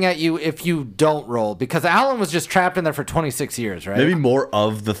anything at you if you don't roll? Because Alan was just trapped in there for 26 years, right? Maybe more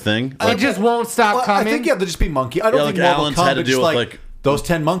of the thing. It just won't stop Well, coming. I think they'll just be monkey. I don't Yeah, think like Mortal Alan's had to Kombat's deal with, like, like- those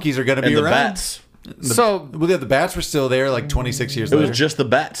 10 monkeys are going to be and the around. bats. So Well, yeah, the bats were still there like 26 years It later. was just the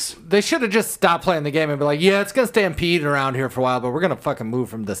bats. they should have just stopped playing the game and be like, yeah, it's going to stampede around here for a while, but we're going to fucking move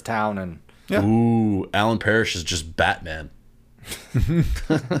from this town. And Yeah. Ooh, Alan Parrish is just Batman.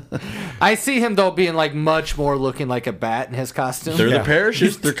 I see him though being like much more looking like a bat in his costume. They're Yeah. the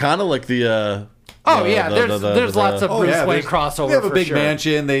Parishes. They're kind of like the. Oh yeah, there's lots of Bruce Wayne there's- crossover. They have a for big sure.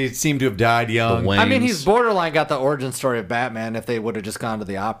 mansion. They seem to have died young. Wayne- I mean, he's borderline got the origin story of Batman if they would have just gone to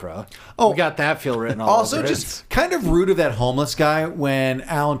the opera. Oh, we got that feel written all Also, over just kind of rude of that homeless guy when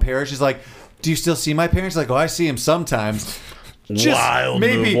Alan Parrish is like, "Do you still see my parents?" Like, "Oh, I see him sometimes." Just Wild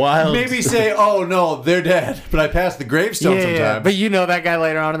maybe, move, wild. maybe say, "Oh no, they're dead," but I pass the it. gravestone Yeah, sometimes. but you know that guy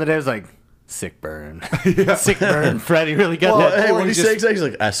later on in the day was like, sick burn, sick burn. Freddie really got Well, that. Hey, Or what he he just- say exactly? He's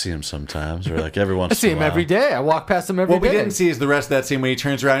like, I see him sometimes, or like every once I see in a him while. every day. I walk past him every what we day. didn't see is the rest of that scene when he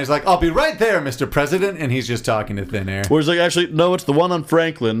turns around. He's like, "I'll be right there, Mr. President," and he's just talking to thin air. Where he's like, actually, no, it's the one on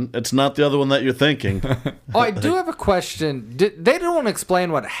Franklin. It's not the other one that you're thinking. Oh, I do have a question. They don't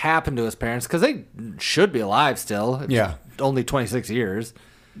explain what happened to his parents because they should be alive still. It's Yeah. only 26 years.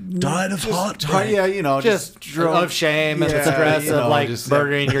 Died of heartbreak. Yeah, you know, Just drunk. of shame and Yeah, the stress you know, of like just-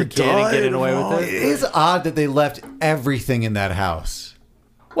 murdering your kid and getting away with It it. is odd that they left everything in that house.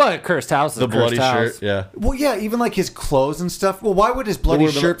 Well, a cursed house is The a cursed bloody house. shirt. Yeah. Well, yeah, even like his clothes and stuff. Well, why would his bloody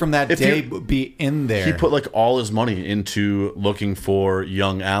would've been- shirt from that if day you- be in there? He put like all his money into looking for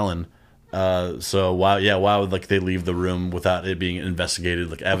young Alan, So why would like they leave the room without it being investigated,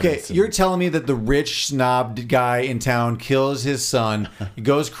 like Okay, evidence? you're telling me that the rich snob guy in town kills his son,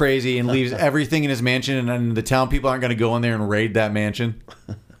 goes crazy, and leaves everything in his mansion, and then the town people aren't going to go in there and raid that mansion?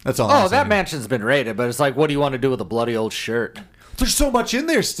 That's all. I'm Oh, that saying. mansion's been raided, but it's like, what do you want to do with a bloody old shirt? There's so much in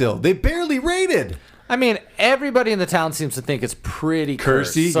there still. They barely raided. I mean, everybody in the town seems to think it's pretty Cursy?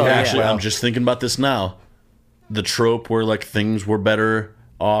 cursed. So, Yeah, Actually, well. I'm just thinking about this now. The trope where like things were better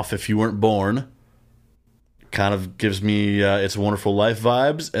off if you weren't born kind of gives me It's a Wonderful Life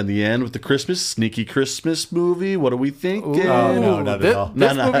vibes. And the end with the Christmas, sneaky Christmas movie. What are we thinking? Oh, no, not at all.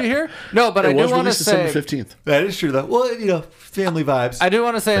 This No. movie here? No, but I It do was want to released December say... 15th. That is true, though. Well, family vibes. I do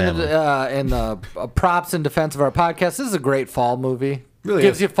want to say Family. in the props in defense of our podcast, this is a great fall movie. Really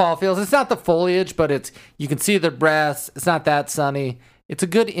gives is. you fall feels. It's not the foliage, but you can see the breaths. It's not that sunny. It's a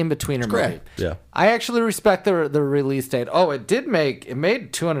good in-betweener movie. great. Yeah. I actually respect the release date. Oh, it made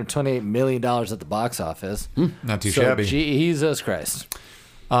 $228 million at the box office. Not too So shabby. Jesus Christ.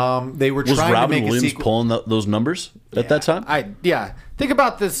 They were Was trying to Robin make a Williams sequel. pulling those numbers at that time? Think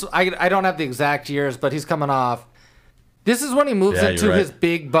about this. I don't have the exact years, but he's coming off. This is when he moves Yeah, into you're right. his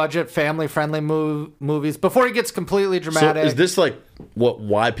big budget, family friendly movies before he gets completely So dramatic. is this like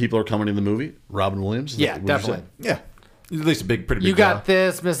why people are coming to the movie? Robin Williams? Is Yeah, that what you're definitely. Yeah. At least pretty big You got draw.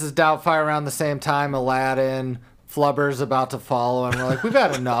 this, Mrs. Doubtfire around the same time, Aladdin, Flubber's about to follow, and we're like, we've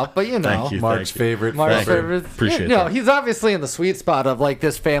had enough, but you know. Thank you. Mark's favorite. Mark's Thank you. favorite. Appreciate No, that. he's obviously in the sweet spot of like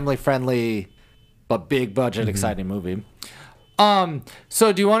this family friendly but big budget, exciting movie.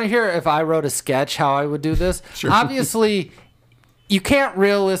 So do you want to hear if I wrote a sketch how I would do this? Sure. Obviously, you can't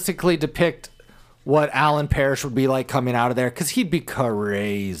realistically depict what Alan Parrish would be like coming out of there because he'd be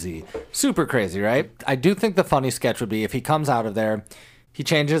crazy, super crazy, right? I do think the funny sketch would be if he comes out of there, he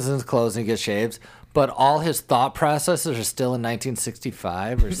changes his clothes and gets shaved, but all his thought processes are still in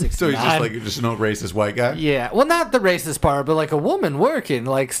 1965 or 69. So he's just like just an old racist white guy. Yeah, well, not the racist part, but like a woman working,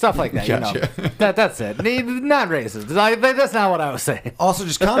 like stuff like that. Gotcha. You know, that's it. Not racist. That's not what I was saying. Also,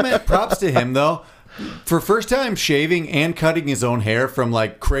 just comment props to him though. For first time shaving and cutting his own hair from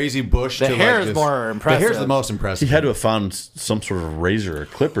like crazy bush The to hair like is this, more impressive. The hair's the most impressive. He had to have found some sort of razor or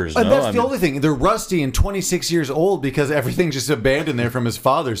clippers. No? That's I the mean, only thing. They're rusty and 26 years old because everything's just abandoned there from his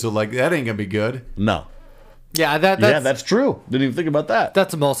father. So like that ain't gonna be good. No. Yeah, that's true. Didn't even think about that.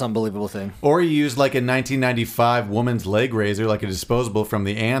 that's the most unbelievable thing. Or he used like a 1995 woman's leg razor, like a disposable from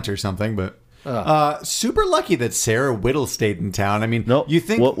the Ant or something. But super lucky that Sarah Whittle stayed in town. I mean, No. you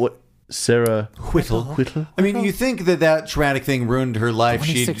think what? Sarah Whittle? Whittle? I mean, you think that traumatic thing ruined her life?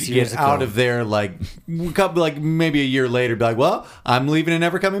 She'd 26 years get ago. out of there like maybe a year later, be like, "Well, I'm leaving and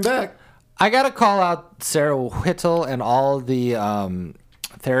never coming back." I got to call out Sarah Whittle and all the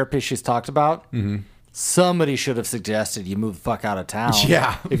therapy she's talked about. Mm-hmm. Somebody should have suggested you move the fuck out of town.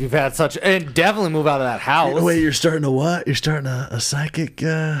 Yeah. If you've had such... And definitely move out of that house. Wait, you're starting a what? You're starting a psychic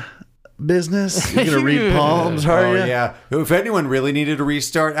business? You're gonna read palms, are Oh you? yeah. If anyone really needed a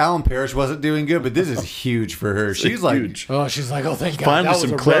restart, Alan Parrish wasn't doing good, but this is huge for her. She's like, Huge. Oh, she's like, oh, thank God. Finally that was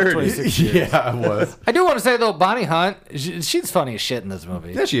some a rough clarity. 26 years. yeah, it was. I do want to say, though, Bonnie Hunt, she's funny as shit in this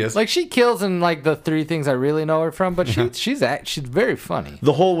movie. Yeah, she is. Like, she kills in, like, the three things I really know her from, but she's very funny.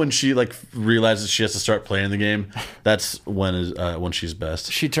 The whole when she like realizes she has to start playing the game, that's when she's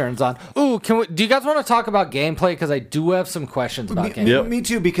best. She turns on. Ooh, do you guys want to talk about gameplay? Because I do have some questions about gameplay. Yep. Me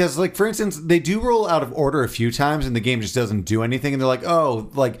too, because like for instance, they do roll out of order a few times and the game just doesn't do anything and they're like, "Oh,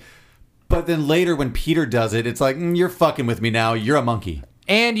 like," but then later when Peter does it, it's like, "You're fucking with me now. You're a monkey."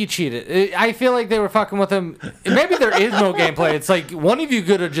 And you cheated. I feel like they were fucking with him. Maybe there is no gameplay. It's like one of you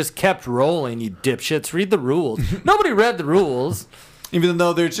could have just kept rolling, you dipshits. Read the rules. Nobody read the rules. Even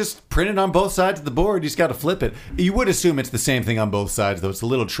though they're just printed on both sides of the board, you just got to flip it. You would assume it's the same thing on both sides, though. It's a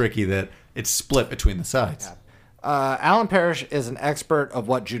little tricky that it's split between the sides. Alan Parrish is an expert of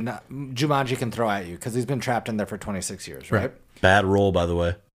what Jumanji can throw at you because he's been trapped in there for 26 years, right? Bad roll, by the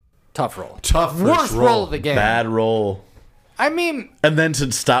way. Tough roll. Tough first Worst roll of the game. Bad roll. I mean, And then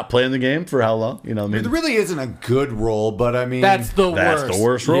to stop playing the game for how long? You know, what I It mean, really isn't a good roll, but I mean, that's the that's worst. the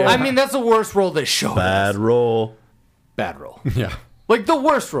worst roll. I mean, that's the worst roll they showed Bad us. roll. Bad roll. yeah. Like the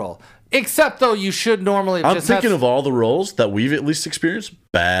worst roll. Except though, you should normally. I'm just thinking have, of all the rolls that we've at least experienced.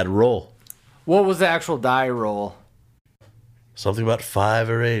 Bad roll. what was the actual die roll. Something about 5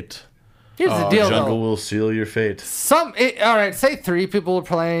 or 8. Here's the deal, Jungle though. will seal your fate. All right, say 3 people were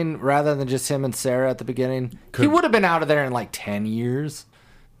playing rather than just him and Sarah at the beginning. He would have been out of there in like 10 years.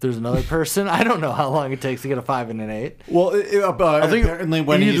 There's another person. I don't know how long it takes to get a 5 and an 8. Well, think apparently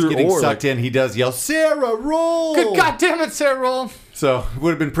when he's either getting or, sucked in, he does yell, "Sarah, roll!" Good God damn it, Sarah Roll. So it would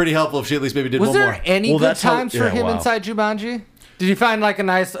have been pretty helpful if she at least maybe did Was one there more. any Well, good that's how- times for yeah, him wow. inside Jumanji? Did you find like a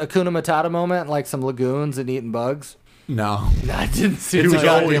nice Hakuna Matata moment, like some lagoons and eating bugs? No. I didn't see It's a like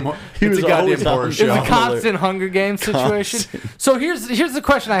goddamn, he it's was a goddamn always horror on- It's show. a constant Hunger Games situation. So here's the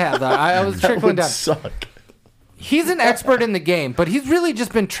question I have. Though. I was That trickling would down. suck. He's an expert in the game, but he's really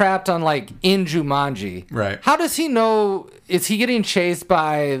just been trapped on like in Jumanji. Right. How does he know? Is he getting chased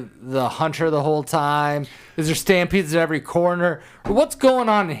by the hunter the whole time? Is there stampedes at every corner? What's going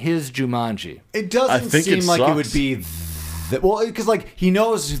on in his Jumanji? It I doesn't think seem it like it sucks. would be well, because like he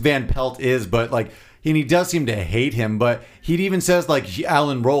knows who Van Pelt is, but like, and he does seem to hate him. But he even says like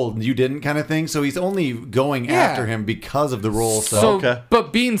Alan rolled, you didn't, kind of thing. So he's only going Yeah. after him because of the roll. So, Okay.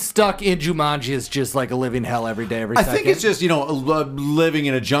 But being stuck in Jumanji is just like a living hell every day, every I second. think it's just living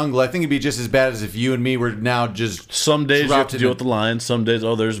in a jungle. I think it'd be just as bad as if you and me were now just. Some days you have dropped to in deal a- with the lions. Some days,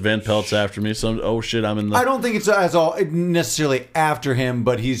 oh, there's Van Pelt's after me. Some, oh shit, I'm in the. I don't think it's as all necessarily after him,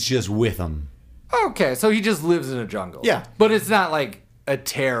 but he's just with him. Okay, so he just lives in a jungle. Yeah. But it's not like a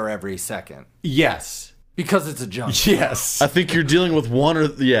terror every second Yes. because it's a jungle. Yes. I think you're dealing with one or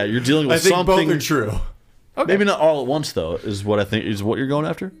you're dealing with I think something. both are true. Maybe not all at once though. Is what I think is what you're going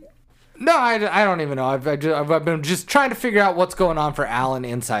after. No, I don't even know. I've been just trying to figure out what's going on for Alan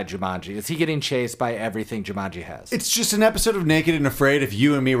inside Jumanji. Is he getting chased by everything Jumanji has? It's just an episode of Naked and Afraid if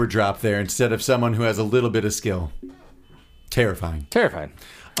you and me were dropped there instead of someone who has a little bit of skill. Terrifying. terrifying.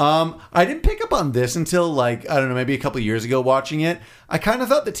 I didn't pick up on this until like, I don't know, maybe a couple of years ago watching it. I kind of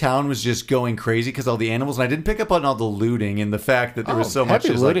thought the town was just going crazy because all the animals, and I didn't pick up on all the looting and the fact that there was so much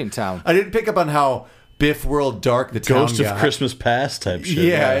heavy just, looting like, town. I didn't pick up on how Biff World dark the town Ghost of got. Christmas Past type shit.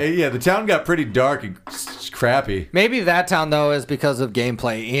 Yeah, the town got pretty dark and crappy. Maybe that town though is because of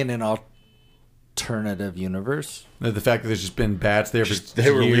gameplay in an alternative universe. The fact that there's just been bats there for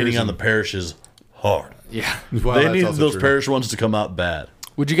They were years leaning on the and- parishes hard. Yeah. Well, They that's needed also those true. parish ones to come out bad.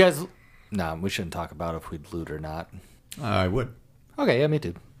 Would you guys? No, we shouldn't talk about if we'd loot or not. I would. Okay, yeah, me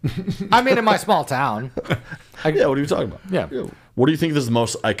too. I mean, in my small town. Yeah, what are you talking about? Yeah. What do you think is the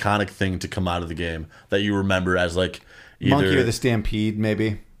most iconic thing to come out of the game that you remember as like either? Monkey or the Stampede,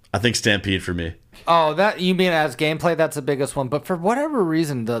 maybe. I think Stampede for me. Oh, that you mean as gameplay? That's the biggest one. But for whatever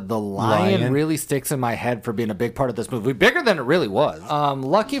reason, the lion really sticks in my head for being a big part of this movie, bigger than it really was.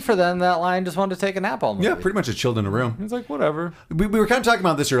 Lucky for them, that lion just wanted to take a nap all movie. Yeah, pretty much it chilled in a room. He's like, whatever. We were kind of talking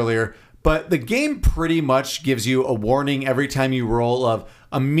about this earlier, but the game pretty much gives you a warning every time you roll of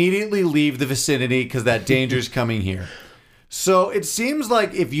immediately leave the vicinity because that danger's coming here. So it seems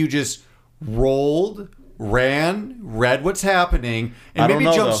like if you just rolled, ran, read what's happening, and I don't maybe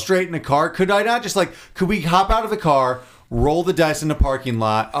know, jumped though. straight in a car, could I not just could we hop out of the car, roll the dice in the parking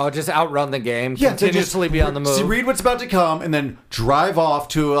lot? Oh, just outrun the game. Yeah, to Continuously be on the move. Read what's about to come, and then drive off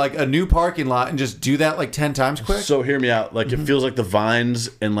to a new parking lot and just do that 10 times quick. So hear me out. Like it feels like the vines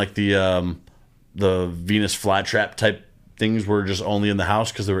and like the Venus flytrap type things were just only in the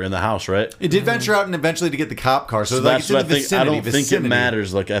house because they were in the house, right? It did venture out and eventually to get the cop car. So, That's it's in what I the think. vicinity. I don't think it vicinity.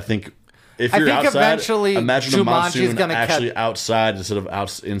 matters. Like I think if I you're think outside, eventually imagine a Jumanji's monsoon gonna actually outside instead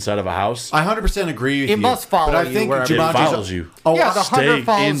of inside of a house. I 100% agree with you. It must follow but I you think wherever It Jumanji's follows you. Oh, yeah, the hunter stay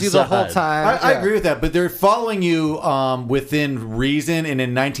follows you the whole inside. time. I Yeah. agree with that, but they're following you within reason and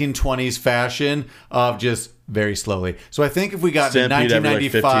in 1920s fashion of just very slowly. So I think if we got to Stampede every,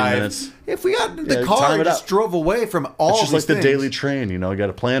 15 1995, minutes. if we got in the Yeah, car time and it just out. drove away from all It's just like these the things, daily train. You got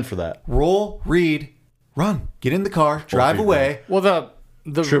to plan for that. roll, read, run, get in the car, drive people. away. Well, the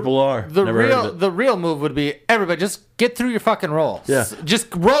Triple R. The Never heard of real it. the real move would be everybody just get through your fucking rolls. Yeah.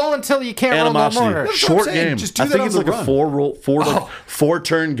 Just roll until you can't roll no Animosity. more. That's what Short I'm saying. game. Just do I that think on it's the like a run. four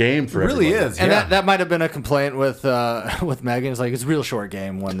turn game for It really everybody. is. And yeah. that might have been a complaint with Megan. It's like it's a real short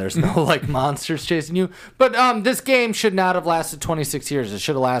game when there's no monsters chasing you. But this game should not have lasted 26 years. It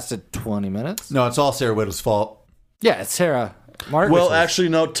should have lasted 20 minutes. No, it's all Sarah Whittle's fault. Yeah, it's Sarah Marcus. Well, actually,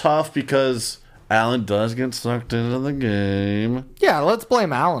 no, tough because Alan does get sucked into the game. yeah, let's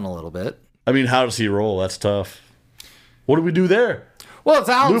blame Alan a little bit. I mean, how does he roll? That's tough. What do we do there? Well, it's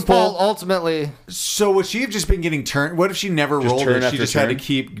Alan's Loophole. fault ultimately. So would she have just been getting turned? What if she never rolled turn it? She after just had to turn?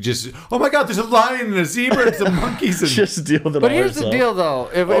 keep just. Oh my God! There's a lion and a zebra and some monkeys. And Just deal with it But all here's the herself. deal, though.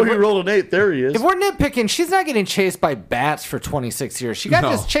 Oh, he rolled an 8. There he is. If we're nitpicking, she's not getting chased by bats for 26 years. She got No.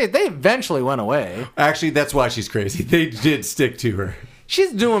 just chased. They eventually went away. Actually, that's why she's crazy. They did stick to her.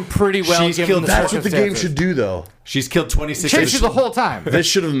 She's doing pretty well. She's given killed- the That's what the game circumstances. should do, though. She's killed 26. Chase you the whole time. They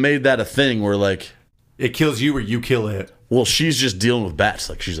should have made that a thing where, like, It kills you or you kill it. well, she's just dealing with bats.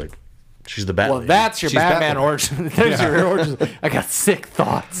 Like, she's the bat Well, lady. that's your She's Batman Batman. origin. There's your origin. I got sick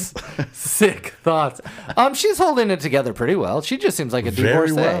thoughts. Sick thoughts. She's holding it together pretty well. She just seems like a Very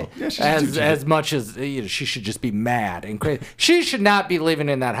divorcee. well. Yeah, she's as much as she should just be mad and crazy. She should not be living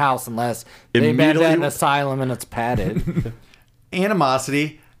in that house unless they made that an Immediately- asylum and it's padded.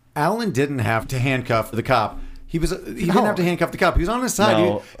 animosity. Alan didn't have to handcuff the cop. He didn't have to handcuff the cop. He was on his side.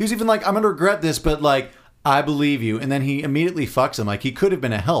 No. He was even like, I'm going to regret this, but like, I believe you. And then he immediately fucks him. Like, he could have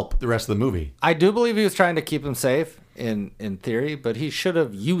been a help the rest of the movie. I do believe he was trying to keep him safe in theory, but he should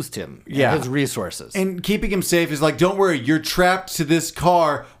have used him and his resources. And keeping him safe is like, don't worry, you're trapped to this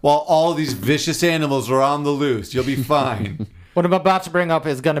car while all these vicious animals are on the loose. You'll be fine. What I'm about to bring up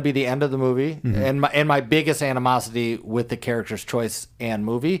is going to be the end of the movie, and my biggest animosity with the character's choice and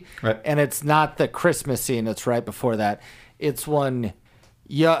movie. Right. And it's not the Christmas scene; it's right before that. It's when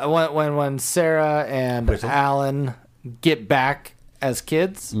Sarah and Alan get back as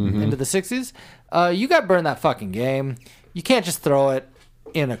kids into the '60s. You got to burn that fucking game. You can't just throw it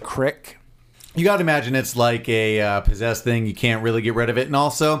in a crick. You got to imagine it's like a possessed thing. You can't really get rid of it. And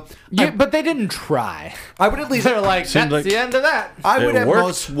also, But they didn't try. I would at least They're like, that's like- the end of that. I would It at worked.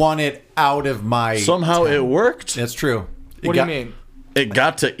 most want it out of my. Somehow it worked. That's true. What do you mean? It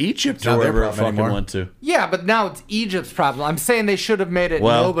got to Egypt Not or their wherever it problem fucking anymore. went to. Yeah, but now it's Egypt's problem. I'm saying they should have made it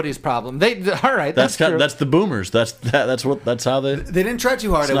Well, nobody's problem. All right, that's true. That's the boomers. That's how they. They didn't try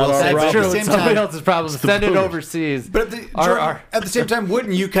too hard. I not will our say, That's but at true. the It's same somebody time, else's problem. Send it boomers. overseas. But at the same time,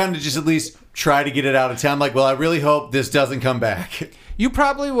 wouldn't you kind of just at least try to get it out of town? Like, well, I really hope this doesn't come back. You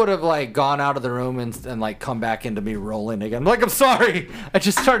probably would have like gone out of the room and like come back into me rolling again. Like, I'm sorry, I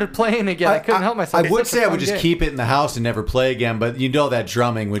just started playing again. I couldn't help myself. I would It's say such a I would fun just game. keep it in the house and never play again, but you know that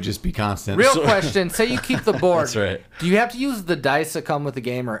drumming would just be constant. Real question: say you keep the board. That's right. Do you have to use the dice that come with the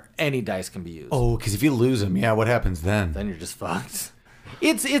game, or any dice can be used? Oh, because if you lose them, yeah, what happens then? Then you're just fucked.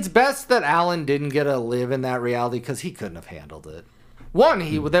 It's best that Alan didn't get to live in that reality because he couldn't have handled it. One,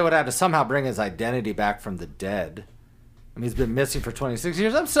 they would have to somehow bring his identity back from the dead. I mean, he's been missing for 26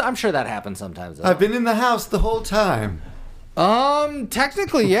 years. I'm sure that happens sometimes. Though. I've been in the house the whole time.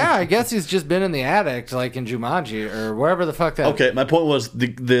 Technically, yeah. I guess he's just been in the attic, like in Jumanji or wherever the fuck that. Okay, my point was the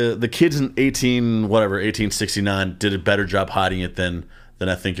kids in 1869 did a better job hiding it than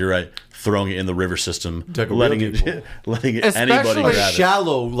I think you're right. Throwing it in the river system, Like a letting real it anybody Especially- grab it.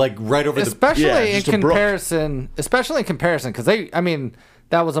 Shallow, like right over the. especially Yeah, in just a brook. comparison, because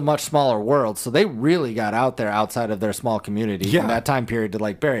that was a much smaller world, so they really got out there outside of their small community Yeah. in that time period to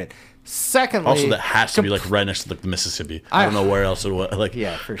like bury it. Secondly, Also, that has to be like right next to like the Mississippi. I don't know where else it was. Like,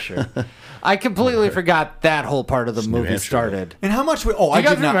 yeah, for sure. I completely forgot that whole part of the movie Hampshire, started. And how much? Oh, you I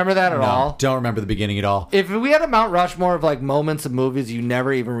guys did not remember that at no, all? Don't remember the beginning at all. If we had a Mount Rushmore of like moments of movies you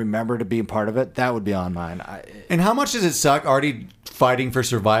never even remember to being part of it, that would be on mine. And how much does it suck already fighting for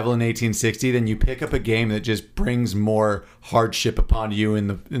survival in 1860? Then you pick up a game that just brings more hardship upon you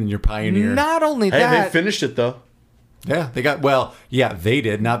in your Pioneer. Not only hey, that, they finished it though. Yeah, they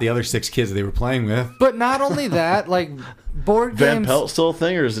did, not the other 6 kids they were playing with. but not only that, like board Van games. Pelt still a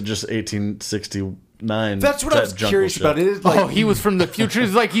thing, or is it just 1869? That's what I was jungle curious shit? about. It is like, Oh, he was from the future.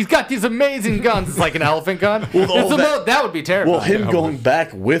 He's like, he's got these amazing guns. It's like an elephant gun. That would be terrible. Well, him going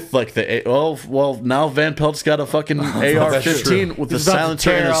back with like now Van Pelt's got a fucking AR-15 with a He's about to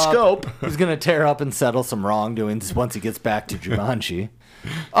silencer and tear a up- scope. He's gonna tear up and settle some wrongdoings once he gets back to Jumanji.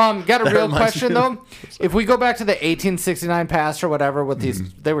 Got a real reminds question me though. If we go back to the 1869 past or whatever with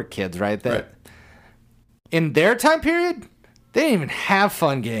these, they were kids, right? Right. In their time period, they didn't even have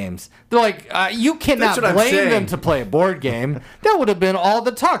fun games. They're like, you cannot That's what I'm blame them saying. to play a board game. That would have been all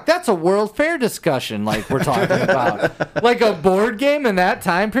the talk. That's a World Fair discussion, like we're talking about. Like a board game in that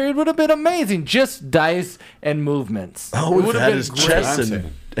time period would have been amazing. Just dice and movements. Oh, it would have that been is great. chess I'm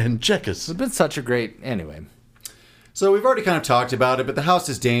saying. and checkers. It's been such a great. Anyway, So we've already kind of talked about it, but the house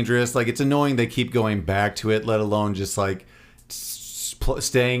is dangerous. Like, it's annoying they keep going back to it, let alone just like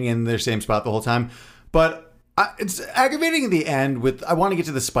staying in their same spot the whole time. But it's aggravating in the end. I want to get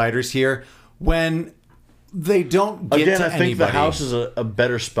to the spiders here when they don't get Again, to I think anybody. the house is a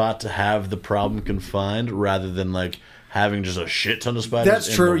better spot to have the problem confined rather than like having just a shit ton of spiders. That's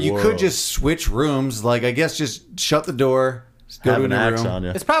in true. the You world. could just switch rooms. Like, I guess just shut the door, go have to a an new axe room. on you.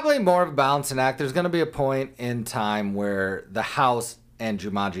 it's probably more of a balancing act. There's going to be a point in time where the house and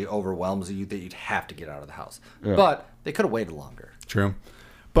Jumanji overwhelms you that you'd have to get out of the house. But they could have waited longer. True.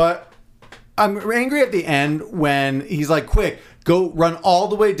 But I'm angry at the end when he's like, quick, go run all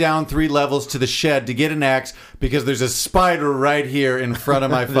the way down 3 levels to the shed to get an axe because there's a spider right here in front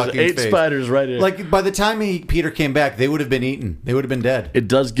of my There's fucking 8 face. spiders right here. Like, by the time Peter came back, they would have been eaten. They would have been dead. It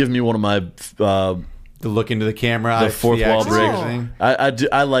does give me one of my The look into the camera. the fourth wall action break. thing. I do.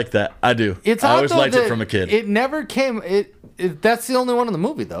 I like that. I do. It's I odd, always though, liked that it from a kid. It never came. That's the only one in the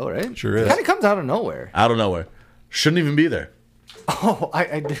movie, though, right? Sure is. It kind of comes out of nowhere. Out of nowhere. Shouldn't even be there. Oh,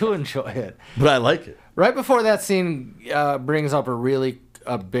 I do enjoy it. But I like it. Right before that scene brings up a really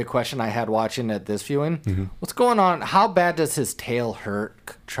a big question I had watching at this viewing. What's going on? How bad does his tail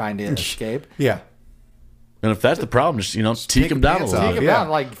hurt trying to escape? Yeah. And if that's the problem, just teak take him the down a pants little off. Take bit. him down,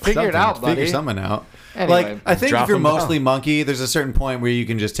 like, figure it out, buddy. Figure something out. Anyway. Like, I think Drop if you're him down. mostly monkey, there's a certain point where you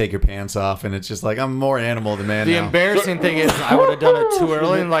can just take your pants off, and it's just like, I'm more animal than man The now. embarrassing thing is I would have done it too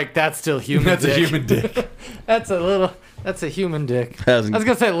early, and like that's still human. That's dick. a human dick. That's a human dick. I Hasn't- was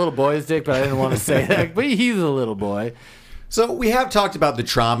gonna say a little boy's dick, but I didn't want to say that. But he's a little boy. So we have talked about the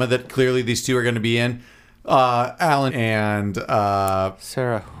trauma that clearly these two are going to be in, Alan and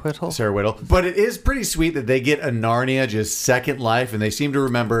Sarah Whittle. Sarah Whittle. But it is pretty sweet that they get a Narnia just second life, and they seem to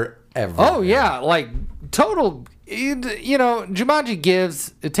remember everything. Oh yeah, like total.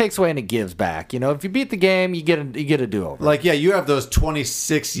 Jumanji it takes away and it gives back. If you beat the game, you get a do over. Like, yeah, you have those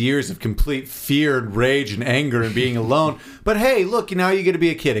 26 years of complete fear and rage and anger and being alone. But hey, look, now you get to be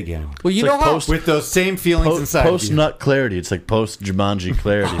a kid again. Well, you It's know like how post- With those same feelings inside Post of you. nut clarity. It's like post Jumanji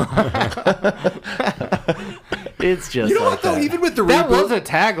clarity. it's just. You know like what, though? that. Even with the That reboot... was a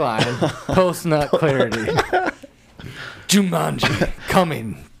tagline. Post nut clarity. Jumanji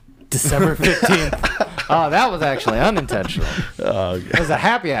coming December 15th. Oh, that was actually unintentional. It was a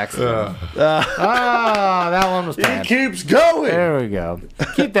happy accident. That one was He bad. keeps going. There we go.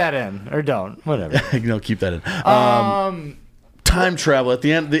 Keep that in or don't, whatever. Keep that in. Time travel at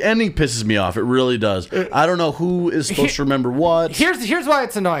the end. The ending pisses me off. It really does. I don't know who is supposed to remember what. Here's why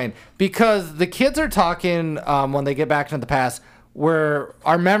it's annoying, because the kids are talking when they get back into the past, where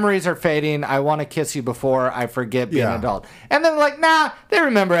our memories are fading. I want to kiss you before I forget being an adult, and then like, nah, they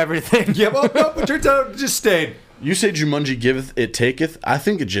remember everything. Yeah, well, no, but turns out it just stayed. You say Jumanji giveth, it taketh. I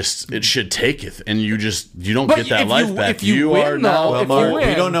think it should taketh, and you don't But get that if life you- back. if you win, are though, now. Well, if you Mark, we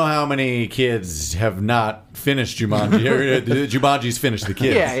win- don't know how many kids have not finished Jumanji. Jumanji's finished the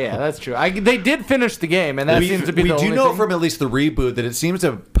kids. Yeah, that's true. They did finish the game, and that seems to be we the do only know thing. from at least the reboot that it seems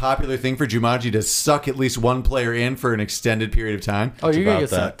a popular thing for Jumanji to suck at least one player in for an extended period of time. Oh, you're gonna about get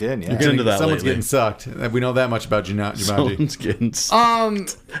sucked in, You're yeah. getting into that Someone's lately. getting sucked. We know that much about Jumanji. Someone's getting.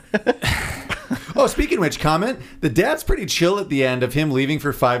 Oh, speaking of which, comment. The dad's pretty chill at the end of him leaving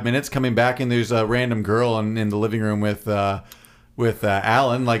for 5 minutes, coming back, and there's a random girl in the living room with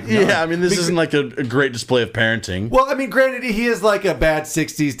Alan. Like, no. Yeah, I mean, this isn't like a great display of parenting. Well, I mean, granted, he is like a bad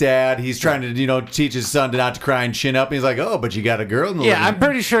 60s dad. He's trying to, teach his son to not to cry and chin up. And he's like, oh, but you got a girl in the Yeah, living I'm room.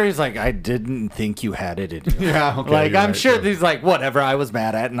 pretty sure he's like, I didn't think you had it in you. Yeah, okay. Like, you're I'm right, sure yeah. he's like, whatever, I was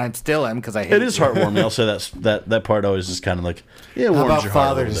mad at, and I still am because I hate It is heartwarming. I'll say that part always is kind of like, yeah, How warms about your heart a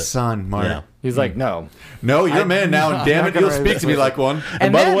father little to bit. son, Mark? Yeah. He's like, no. No, you're a man now, and I'm damn not it, you'll gonna speak to me like one.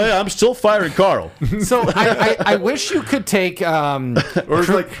 And by the way, I'm still firing Carl. So I wish you could take Or it's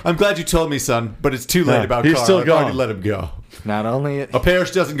like, I'm glad you told me, son, but it's too late No, about he's Carl. still I've already gone. let him go. not only A parish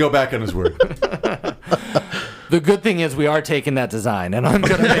doesn't go back on his word. the good thing is we are taking that design, and I'm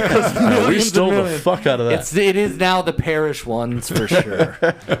gonna make us we millions stole and the millions. fuck out of that. It is now the parish ones for sure,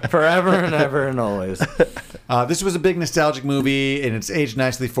 forever and ever and always. This was a big nostalgic movie, and it's aged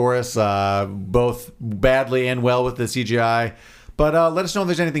nicely for us, both badly and well with the CGI. But let us know if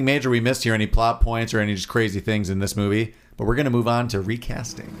there's anything major we missed here, any plot points or any just crazy things in this movie. But we're going to move on to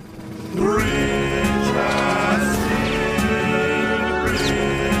recasting.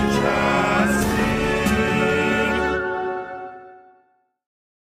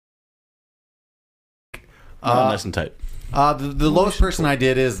 Nice and tight. The lowest person I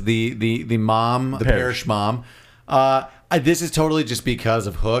did is the mom, the parish mom. This is totally just because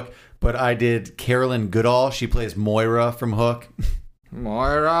of Hook, but I did Carolyn Goodall. She plays Moira from Hook.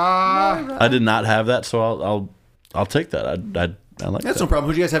 Moira. I did not have that, so I'll take that. I like That's that. no problem.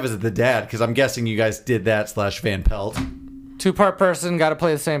 Who do you guys have as the dad? Because I'm guessing you guys did that / Van Pelt. 2-part person, got to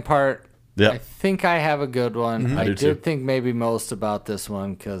play the same part. Yep. I think I have a good one. I do did too. think maybe most about this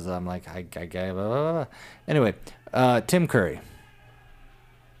one because I'm like, I gave. Anyway, Tim Curry.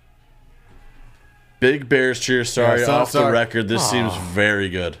 Big Bears cheer. Sorry, Yeah, so off the sorry. record. This seems very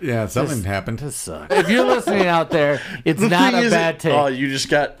good. Yeah, something happened. This sucks. If you're listening out there, it's not Thing a is, bad take. Oh, you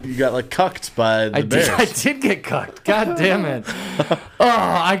got like cucked by the Bears. I did get cucked. God damn it.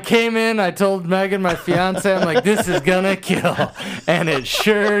 I came in, I told Megan, my fiance, I'm like, this is gonna kill. And it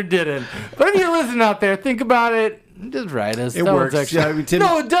sure didn't. But if you're listening out there, think about it. Just write us. It That one's works. Yeah, I mean, Tim-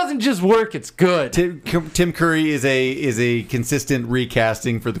 no, it doesn't just work, it's good. Tim Curry is a consistent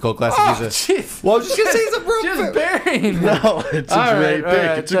recasting for the cult classic. Oh, He's a- jeez. well, I was just gonna say he's a Just burying. No, it's a All great right, pick. all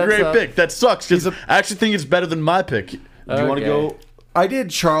right, It's a that's great up. pick. That sucks because I actually think it's better than my pick. Do you want to Okay. go? I did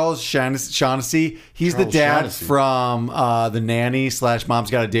Charles Shaughnessy. He's the Charles dad Shaughnessy. from The Nanny /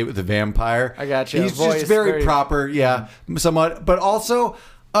 Mom's Got a Date with the Vampire. I got you. He's Voice, just very very- proper, yeah, somewhat. But also,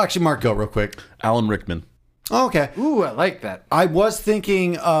 actually, Mark, go real quick. Alan Rickman. Oh, okay. Ooh, I like that. I was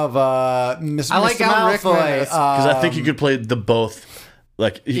thinking of Mr. I like Mr. Alan Malfoy. Rickman as- Because I think you could play the both.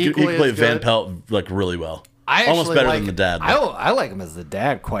 Like he could Equally play as Van good. Pelt like really well. I Almost actually better like, than the dad. I like him as the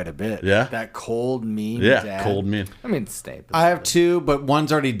dad quite a bit. Yeah? That cold, mean Yeah, dad. cold mean. I mean, Snape. I have two, but one's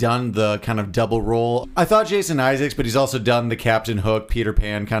already done the kind of double role. I thought Jason Isaacs, but he's also done the Captain Hook, Peter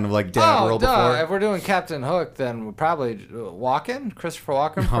Pan kind of like dad role before. If we're doing Captain Hook, then we'll probably Christopher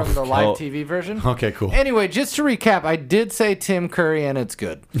Walken from the live TV version. Okay, cool. Anyway, just to recap, I did say Tim Curry, and it's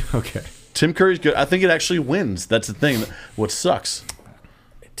good. Okay. Tim Curry's good. I think it actually wins. That's the thing. What sucks?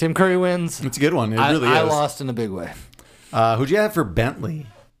 Tim Curry wins. It's a good one. It I really is. lost in a big way. Who'd you have for Bentley?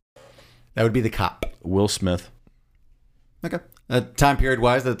 That would be the cop. Will Smith. Okay. Time period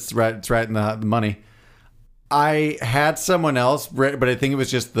wise, that's right. It's right in the money. I had someone else, but I think it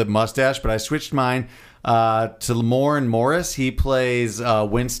was just the mustache. But I switched mine to Lamorne Morris. He plays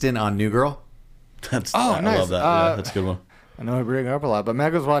Winston on New Girl. That's Oh, I nice. love that. Yeah, that's a good one. I know I bring it up a lot, but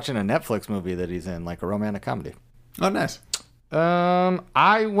Meg was watching a Netflix movie that he's in, like a romantic comedy. Oh, nice.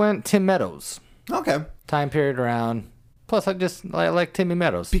 I went Tim Meadows. Okay. Time period around. Plus, I like Timmy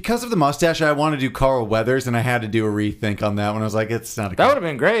Meadows. Because of the mustache, I wanted to do Carl Weathers, and I had to do a rethink on that one. I was like, it's not a. That would have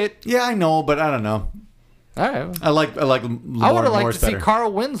been great. Yeah, I know, but I don't know. All right. I like I would Lamorne have liked Morris to see better.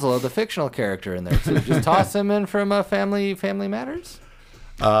 Carl Winslow, the fictional character, in there too. Just toss him in from Family Matters.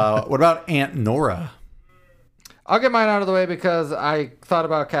 What about Aunt Nora? I'll get mine out of the way because I thought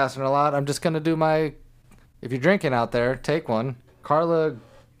about casting a lot. I'm just gonna do my. If you're drinking out there, take one. Carla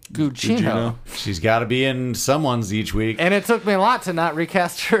Gugino. She's got to be in someone's each week. And it took me a lot to not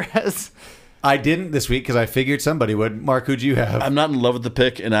recast her as. I didn't this week because I figured somebody would. Mark, who'd you have? I'm not in love with the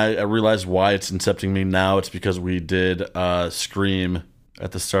pick, and I realize why it's incepting me now. It's because we did Scream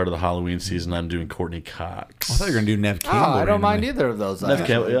at the start of the Halloween season. I'm doing Courtney Cox. I thought you were going to do Nev Campbell. I don't mind randomly. either of those. Nev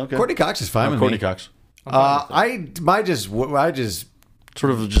Campbell, yeah, okay. Courtney Cox is fine with Courtney me. Cox. I just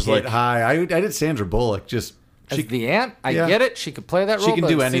Sort of just hit like high. I did Sandra Bullock. Just As the aunt, I Yeah. get it. She could play that role. she can but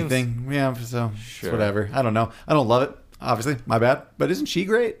do it seems- anything. Yeah, so it's Sure. whatever. I don't know. I don't love it. Obviously, my bad. But isn't she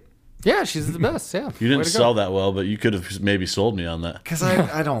great? Yeah, she's the best. Yeah, you didn't Way to go. sell that well, but you could have maybe sold me on that. Because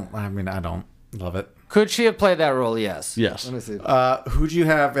I don't. I mean, I don't love it. Could she have played that role? Yes. Yes. Let me see. Who'd you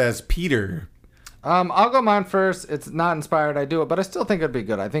have as Peter? I'll go mine first. It's not inspired. I do it, but I still think it'd be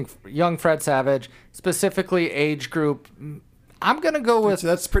good. I think young Fred Savage, specifically age group. I'm gonna go with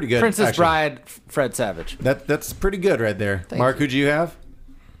That's pretty good. Princess actually. Bride, Fred Savage. That's pretty good right there. Mark, you. who'd you have?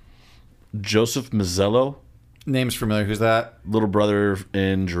 Joseph Mazzello, Name's familiar. Who's that? little brother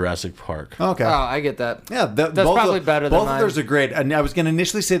in Jurassic Park. Okay. Oh, I get that. Yeah, That's probably better than both mine. of those are great. And I was going to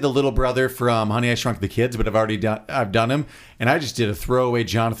initially say the little brother from Honey, I Shrunk the Kids, but I've done him, and I just did a throwaway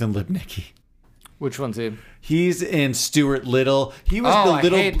Jonathan Lipnicki. Which one's he? He's in Stuart Little. He was Oh, the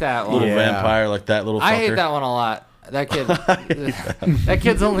little I hate that one. Little Yeah. vampire, like that little fucker. I hate that one a lot. That kid. That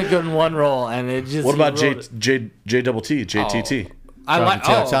kid's only good in one role, and it just. What about he wrote it. J double T, JTT? I like.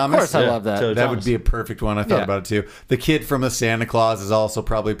 Taylor Oh, Thomas? of course, I Yeah, love that. Taylor That Thomas. would be a perfect one. I thought Yeah. about it too. The kid from the Santa Claus is also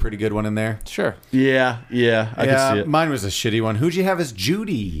probably a pretty good one in there. Sure. Yeah, I can see it. Mine was a shitty one. Who'd you have as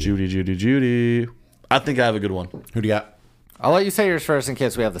Judy? Judy. I think I have a good one. Who do you got? I'll let you say yours first in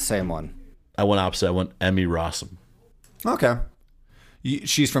case we have the same one. I went opposite. I went Emmy Rossum. Okay.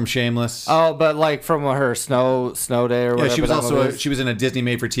 She's from Shameless. Oh, but like from her snow day or whatever. yeah, she was that also movie is. she was in a Disney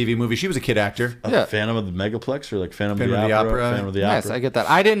made-for-TV movie. She was a kid actor. Yeah. Phantom of the Megaplex or like Phantom of Phantom the Opera? Opera. Phantom of the Nice, Opera. I get that.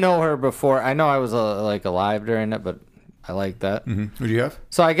 I didn't know her before. I know I was alive during it, but I like that. Who do you have?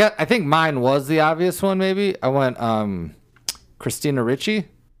 So I think mine was the obvious one. Maybe I went Christina Ricci.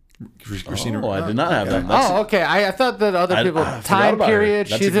 Christina. Oh, I did not have that. That's- Oh, okay. I thought that other I people forgot time about her. period.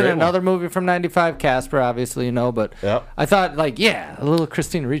 That's a She's in great one. another movie from '95, Casper, obviously, you know. But Yep. I thought a little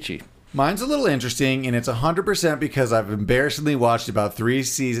Christina Ricci. Mine's a little interesting, and it's 100% because I've embarrassingly watched about 3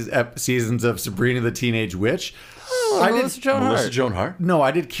 seasons of Sabrina the Teenage Witch. I did. Melissa Joan Melissa Hart. Joan Hart? No,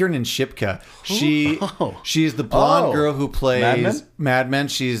 I did Kiernan Shipka. Oh. She's the blonde Oh. girl who plays Mad Men? Mad Men.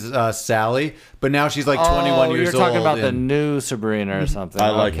 She's Sally, but now she's like 21 years old. You're talking about the and- new Sabrina or something. I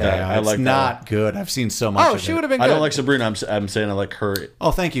like Okay. that. Yeah, I it's like that not good. I've seen so much. Oh, of she it. would have been good. I don't like Sabrina. I'm saying I like her.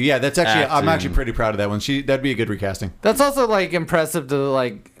 Oh, thank you. Yeah, that's actually. I'm Acting. actually pretty proud of that one. That'd be a good recasting. That's also impressive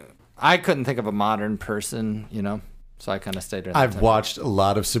to I couldn't think of a modern person, you know, so I kind of stayed there. I've watched a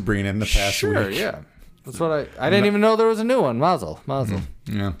lot of Sabrina in the past Sure, week. yeah. That's what I didn't even know there was a new one. Mazel.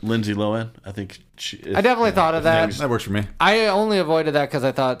 Yeah, Lindsay Lohan. I think I definitely thought of that. that works for me. I only avoided that because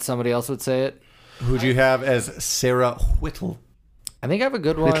I thought somebody else would say it. Who'd you have as Sarah Whittle? I think I have a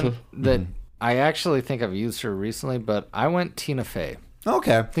good one that I actually think I've used her recently, but I went Tina Fey.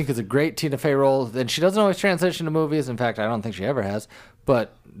 Okay. I think it's a great Tina Fey role. And she doesn't always transition to movies. In fact, I don't think she ever has.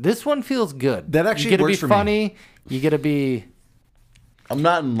 But this one feels good. That actually you get works to for be me. funny. You get to be I'm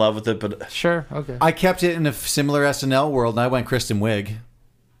not in love with it, but sure. Okay, I kept it in a similar SNL world, and I went Kristen Wiig.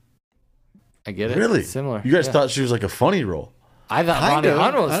 I get it. really, Similar. You guys Yeah. thought she was like a funny role. I thought Kind Bonnie of.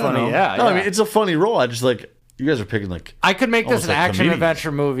 Hunt was I don't funny. know. Yeah, No, yeah. I mean it's a funny role. I just like you guys are picking like I could make this almost an like action comedians.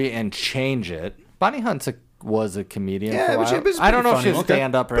 adventure movie and change it. Bonnie Hunt was a comedian. Yeah, for a but she while. was I don't know pretty if she's funny.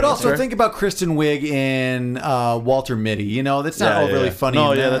 stand up or But also anything. think about Kristen Wiig in Walter Mitty. You know, that's not overly funny.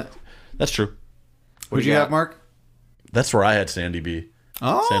 No, in yeah, that. that's true. What'd you got? have, Mark? That's where I had Sandy B.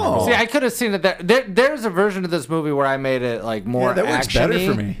 Oh, See, I could have seen it there. There's a version of this movie where I made it like more yeah, that works better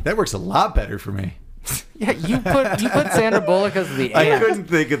action-y. for me. That works a lot better for me. Yeah, you put Sandra Bullock as the I aunt. couldn't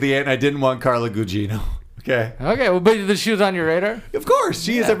think of the ant. I didn't want Carla Gugino. Okay, Okay, well, but she was on your radar. of course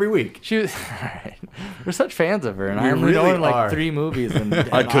she is every week. She was. All right. We're such fans of her, and We I'm really knowing like are. 3 movies. And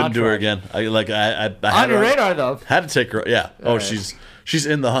I couldn't do her Entourage. again. I had On your her- radar, though. Had to take her. Yeah. Oh, right. she's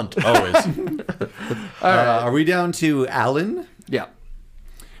in the hunt always. Are we down to Alan? Yeah.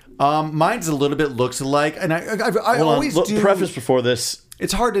 Mine's a little bit looks alike, and I Hold on, always look, do. preface before this.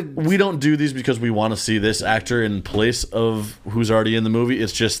 It's hard to. We don't do these because we want to see this actor in place of who's already in the movie.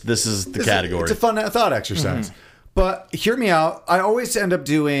 It's just this is the category. It's a fun thought exercise. Mm-hmm. But hear me out. I always end up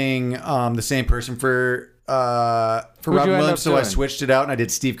doing the same person for you Robin end up Williams, so I doing? switched it out and I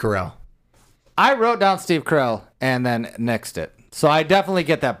did Steve Carell. I wrote down Steve Carell and then nixed it. So I definitely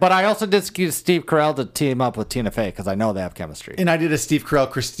get that. But I also did Steve Carell to team up with Tina Fey because I know they have chemistry. And I did a Steve Carell,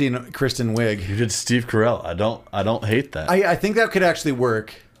 Kristen Wiig. You did Steve Carell. I don't hate that. I think that could actually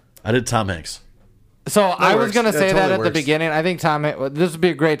work. I did Tom Hanks. So I was works. going to That say that totally at the works. beginning. I think this would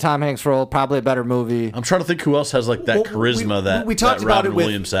be a great Tom Hanks role, probably a better movie. I'm trying to think who else has like that Well, charisma that, we talked that about Robin it with,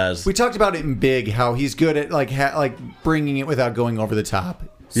 Williams has. We talked about it in Big, how he's good at like bringing it without going over the top.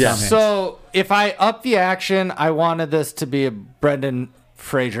 Yeah. Tom Hanks. So if I up the action, I wanted this to be a Brendan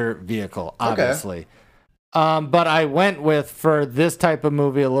Fraser vehicle, obviously. But I went with, for this type of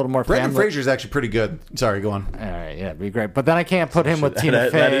movie, a little more Brendan family. Fraser's actually pretty good. Sorry, go on. All right, yeah, it'd be great. But then I can't put him with Tina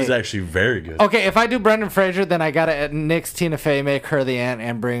that, Fey. that is actually very good. Okay, if I do Brendan Fraser, then I gotta nix Tina Fey, make her the aunt,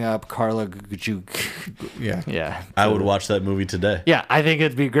 and bring up Carla Gugino. Yeah. Yeah, I would watch that movie today. yeah, I think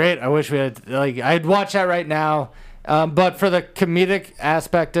it'd be great. I wish we had I'd watch that right now. But for the comedic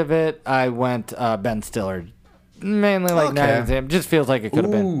aspect of it, I went Ben Stiller, mainly like Okay. Night Exam. Just feels like it could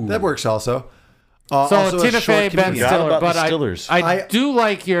have been. That works also. So also a Tina short Fey, Ben comedian. Forgot Stiller, about but the Stillers. I do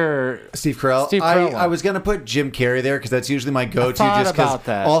like your. Steve Carell. Steve Carell I was going to put Jim Carrey there because that's usually my go-to. thought Just because about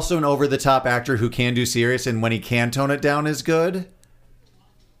that. also an over-the-top actor who can do serious, and when he can tone it down is good.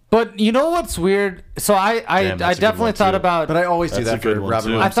 But you know what's weird? So I Damn, that's a good definitely one, thought too. about. But I always do That's a that for good one, Robin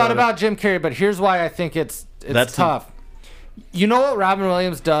too. Williams. I thought about Jim Carrey, but here's why I think it's That's the- tough. You know what Robin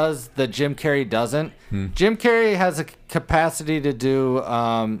Williams does that Jim Carrey doesn't? Jim Carrey has a capacity to do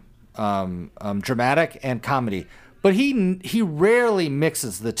dramatic and comedy, but he rarely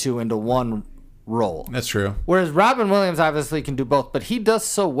mixes the two into one role. That's true. Whereas Robin Williams obviously can do both, but he does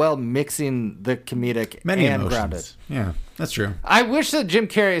so well mixing the comedic Many and emotions. grounded. Yeah, that's true. I wish that Jim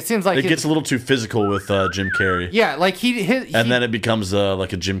Carrey. It seems like It gets a little too physical with Jim Carrey. yeah, like he And then it becomes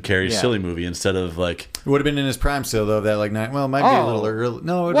like a Jim Carrey Yeah. silly movie instead of like It would have been in his prime still, though. That like night. Well, it might be a Oh. little early.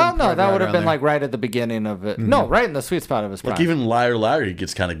 No, it would've well, been no, probably that right would have around been there. like right at the beginning of it. No, right in the sweet spot of his prime. like even Liar Larry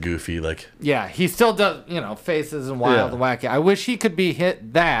gets kind of goofy. Like Yeah, he still does, faces and wild Yeah. and wacky. I wish he could be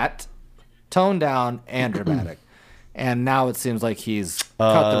hit that, toned down and dramatic. And now it seems like he's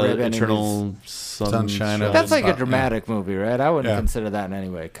cut the ribbon. and Eternal Sunshine Sunshine. of- that's like a Yeah. dramatic movie, right? I wouldn't Yeah. consider that in any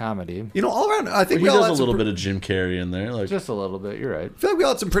way comedy. You know, all around. I think He we all does had a some little pre- bit of Jim Carrey in there. Like Just a little bit. You're right. I feel like we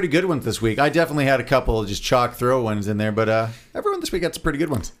all had some pretty good ones this week. I definitely had a couple of just chalk throw ones in there, but everyone this week had some pretty good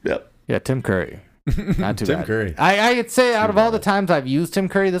ones. yep. Yeah, Tim Curry. Not too Tim bad. Curry. I'd say out of all the times I've used Tim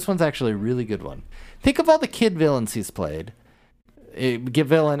Curry, this one's actually a really good one. Think of all the kid villains he's played.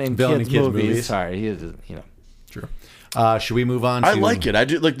 Villain in Villain in kids, kids' movies. movies. Sorry, he is. True. Should we move on? I to... like it. I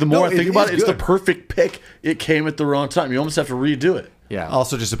do like the more No, I think it about is it, it's the good. perfect pick. It came at the wrong time. You almost have to redo it. Yeah.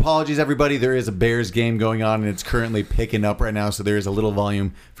 Also, just apologies, everybody. There is a Bears game going on, and it's currently picking up right now, so there is a little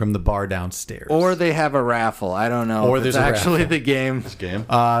volume from the bar downstairs. Or they have a raffle. I don't know. Or if there's it's a actually raffle. the game. This game.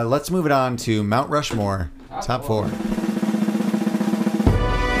 Let's move it on to Mount Rushmore, top four.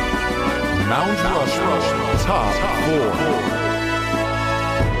 Mount Rushmore, top four.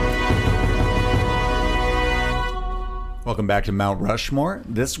 Welcome back to Mount Rushmore.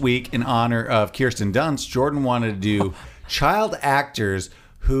 This week, in honor of Kirsten Dunst, Jordan wanted to do child actors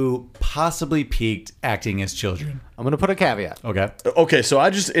who possibly peaked acting as children. I'm going to put a caveat. Okay. Okay, so I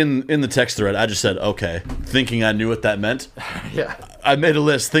just in the text thread, I just said okay, thinking I knew what that meant. Yeah. I made a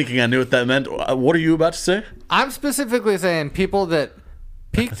list thinking I knew what that meant. What are you about to say? I'm specifically saying people that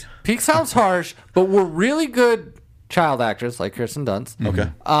peak sounds harsh, but were really good child actors like Kirsten Dunst. Okay.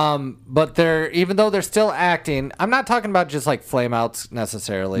 But even though they're still acting, I'm not talking about just like flameouts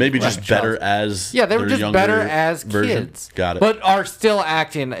necessarily. Maybe just Right. better as Yeah, they were their just younger better as version. kids. Got it. But are still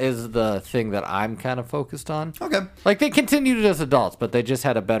acting is the thing that I'm kind of focused on. Okay. Like they continued as adults, but they just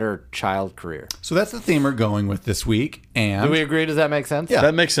had a better child career. So that's the theme we're going with this week. And Do we agree? Does that make sense? Yeah.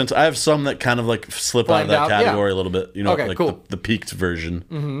 That makes sense. I have some that kind of like slip out of Flamed that out, yeah. category a little bit. You know, Okay, like cool. the peaked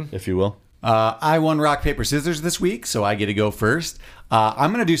version, if you will. I won rock, paper, scissors this week, so I get to go first.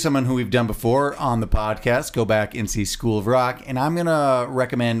 I'm going to do someone who we've done before on the podcast. Go back and see School of Rock. And I'm going to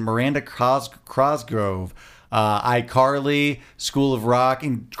recommend Miranda Cosgrove. iCarly, School of Rock.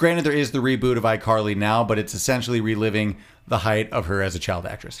 And granted, there is the reboot of iCarly now, but it's essentially reliving the height of her as a child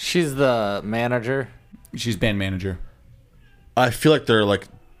actress. She's the manager. She's band manager. I feel like there are like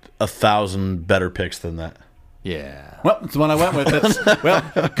 1,000 better picks than that. Yeah. Well, it's the one I went with.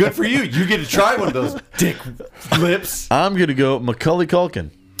 Well, good for you. You get to try one of those dick lips. I'm going to go Macaulay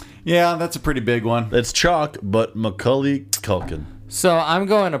Culkin. Yeah, that's a pretty big one. It's chalk, but Macaulay Culkin. So I'm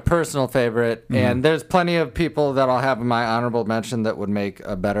going a personal favorite, and there's plenty of people that I'll have in my honorable mention that would make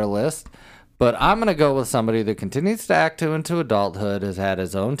a better list. But I'm going to go with somebody that continues to act into adulthood, has had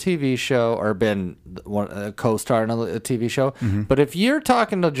his own TV show, or been a co-star in a TV show. But if you're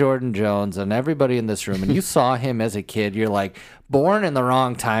talking to Jordan Jones and everybody in this room, and you saw him as a kid, you're like, born in the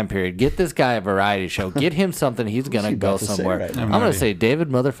wrong time period. Get this guy a variety show. Get him something. He's going to go about to say somewhere. right now? I'm going to say David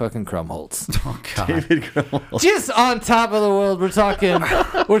motherfucking Krumholtz. Oh, God. David Grohl. Just on top of the world, we're talking.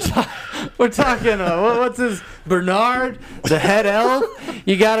 What's his Bernard, the head elf?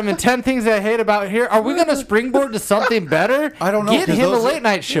 You got him in 10 Things I Hate About Here. Are we gonna springboard to something better? I don't know. Get 'cause him a those are- late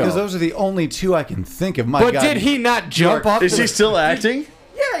night show. Because those are the only two I can think of. My But God. did he not jump off? Is the- he still acting?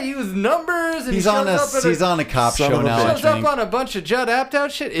 Yeah, he was numbers. And He's he on shows a cop Son show of a now. bitch. I Shows up think. on a bunch of Judd Apatow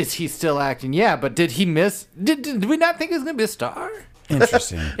shit. Is he still acting? Yeah, but did he miss? Did we not think he was gonna be a star?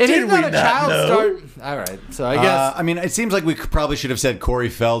 Interesting. And Did he's not we a not child know? star. All right, so I guess. I mean, it seems like we probably should have said Corey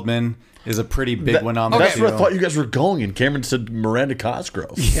Feldman is a pretty big one on the That's too. where I thought you guys were going, and Cameron said Miranda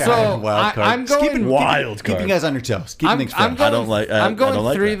Cosgrove. Yeah, So, wild card. I'm Just going- keeping, Wild keeping card. you guys on your toes. Keeping things fresh. going, I don't like- I I'm going don't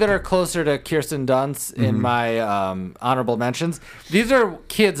like three that. that are closer to Kirsten Dunst in my honorable mentions. These are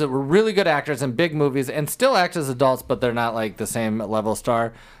kids that were really good actors in big movies and still act as adults, but they're not like the same level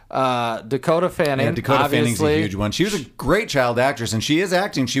star. Dakota Fanning, Yeah, Dakota Fanning's a obviously. huge one. She was a great child actress, and she is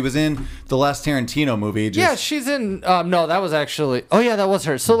acting. She was in the last Tarantino movie. Yeah, she's in. No, that was actually. Oh yeah, that was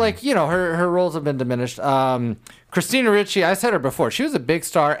her. So like her roles have been diminished. Christina Ricci, I said her before. She was a big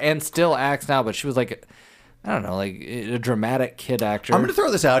star and still acts now, but she was like, I don't know, like a dramatic kid actor. I'm going to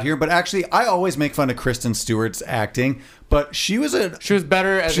throw this out here, but actually, I always make fun of Kristen Stewart's acting, but she was She was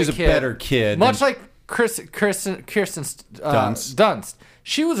better as she's a a kid. better kid. Much like Kirsten Dunst.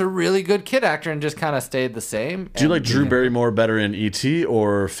 She was a really good kid actor and just kind of stayed the same. Do you like Drew Barrymore better in E.T.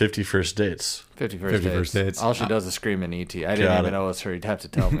 or 50 First Dates? 50 50 First Dates. All she does is scream in E.T. I didn't Got even it. know it was her. You'd have to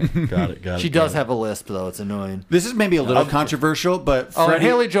tell me. Got it. She does have a lisp, though. It's annoying. This is maybe a little controversial, but Oh, and Freddie,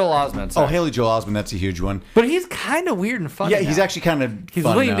 Haley Joel Osment. oh, sorry. Haley Joel Osment, that's a huge one. But he's kind of weird and funny. Yeah, he's now. actually kind of He's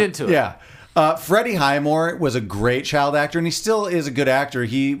fun leaned now. into it. Yeah. Freddie Highmore was a great child actor, and he still is a good actor.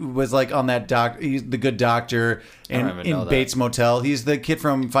 He was like on that he's the Good Doctor don't and even know in that. Bates Motel. He's the kid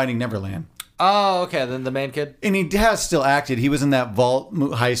from Finding Neverland. Oh, okay. Then the main kid. And he has still acted. He was in that Vault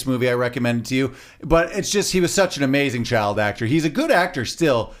heist movie I recommended to you. But it's just, he was such an amazing child actor. He's a good actor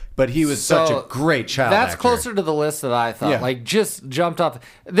still, but he was such a great child That's actor. closer to the list that I thought. Yeah. Like, just jumped off.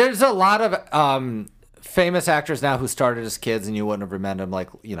 There's a lot of famous actors now who started as kids, and you wouldn't have remembered them, like,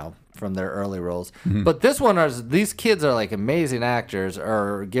 from their early roles. Mm-hmm. But these kids are like amazing actors,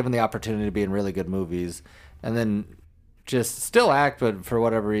 or given the opportunity to be in really good movies, and then just still act, but for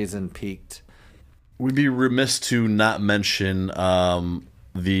whatever reason peaked. We'd be remiss to not mention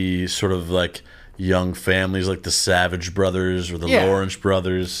the sort of like young families like the Savage brothers or the Yeah. Lawrence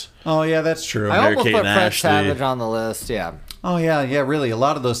brothers. Oh, yeah, that's true. I almost Mary-Kate put and Fred Ashley. Savage on the list. Yeah. Oh, yeah, really. A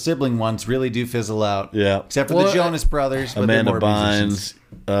lot of those sibling ones really do fizzle out. Yeah. Except for Well, the Jonas brothers. But they're Amanda more musicians.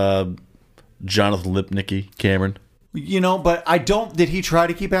 Bynes, Jonathan Lipnicki, Cameron. But I don't. Did he try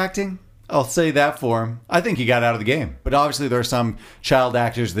to keep acting? I'll say that for him. I think he got out of the game. But obviously, there are some child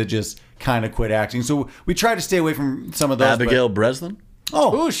actors that just kind of quit acting. So we try to stay away from some of those. Abigail Breslin.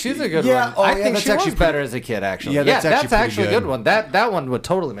 Oh, Ooh, she's a good yeah. one. Oh, I yeah, think that's she was actually better as a kid, actually. Yeah, that's actually pretty actually a good. good one. That one would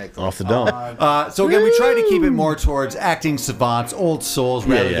totally make the Off list. the dome. So again, we try to keep it more towards acting savants, old souls,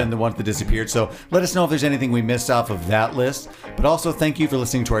 rather yeah. than the ones that disappeared. So let us know if there's anything we missed off of that list. But also, thank you for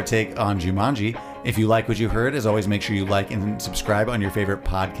listening to our take on Jumanji. If you like what you heard, as always, make sure you like and subscribe on your favorite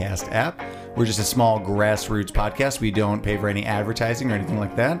podcast app. We're just a small grassroots podcast. We don't pay for any advertising or anything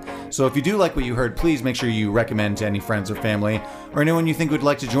like that. So if you do like what you heard, please make sure you recommend to any friends or family or anyone you think would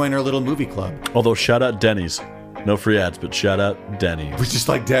like to join our little movie club. Although, shout out Denny's. No free ads, but shout out Denny's. We just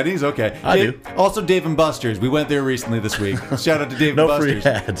like Denny's? Okay. I do. Also, Dave and Buster's. We went there recently this week. Shout out to Dave and Buster's.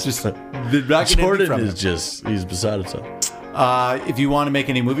 No free ads. Just not getting anything Jordan from is it. just, he's beside himself. If you want to make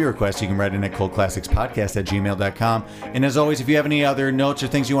any movie requests, you can write in at coldclassicspodcast@gmail.com. And as always, if you have any other notes or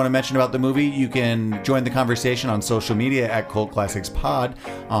things you want to mention about the movie, you can join the conversation on social media at Cold Classics Pod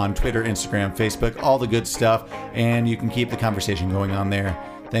on Twitter, Instagram, Facebook, all the good stuff. And you can keep the conversation going on there.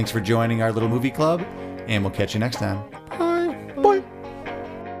 Thanks for joining our little movie club, and we'll catch you next time.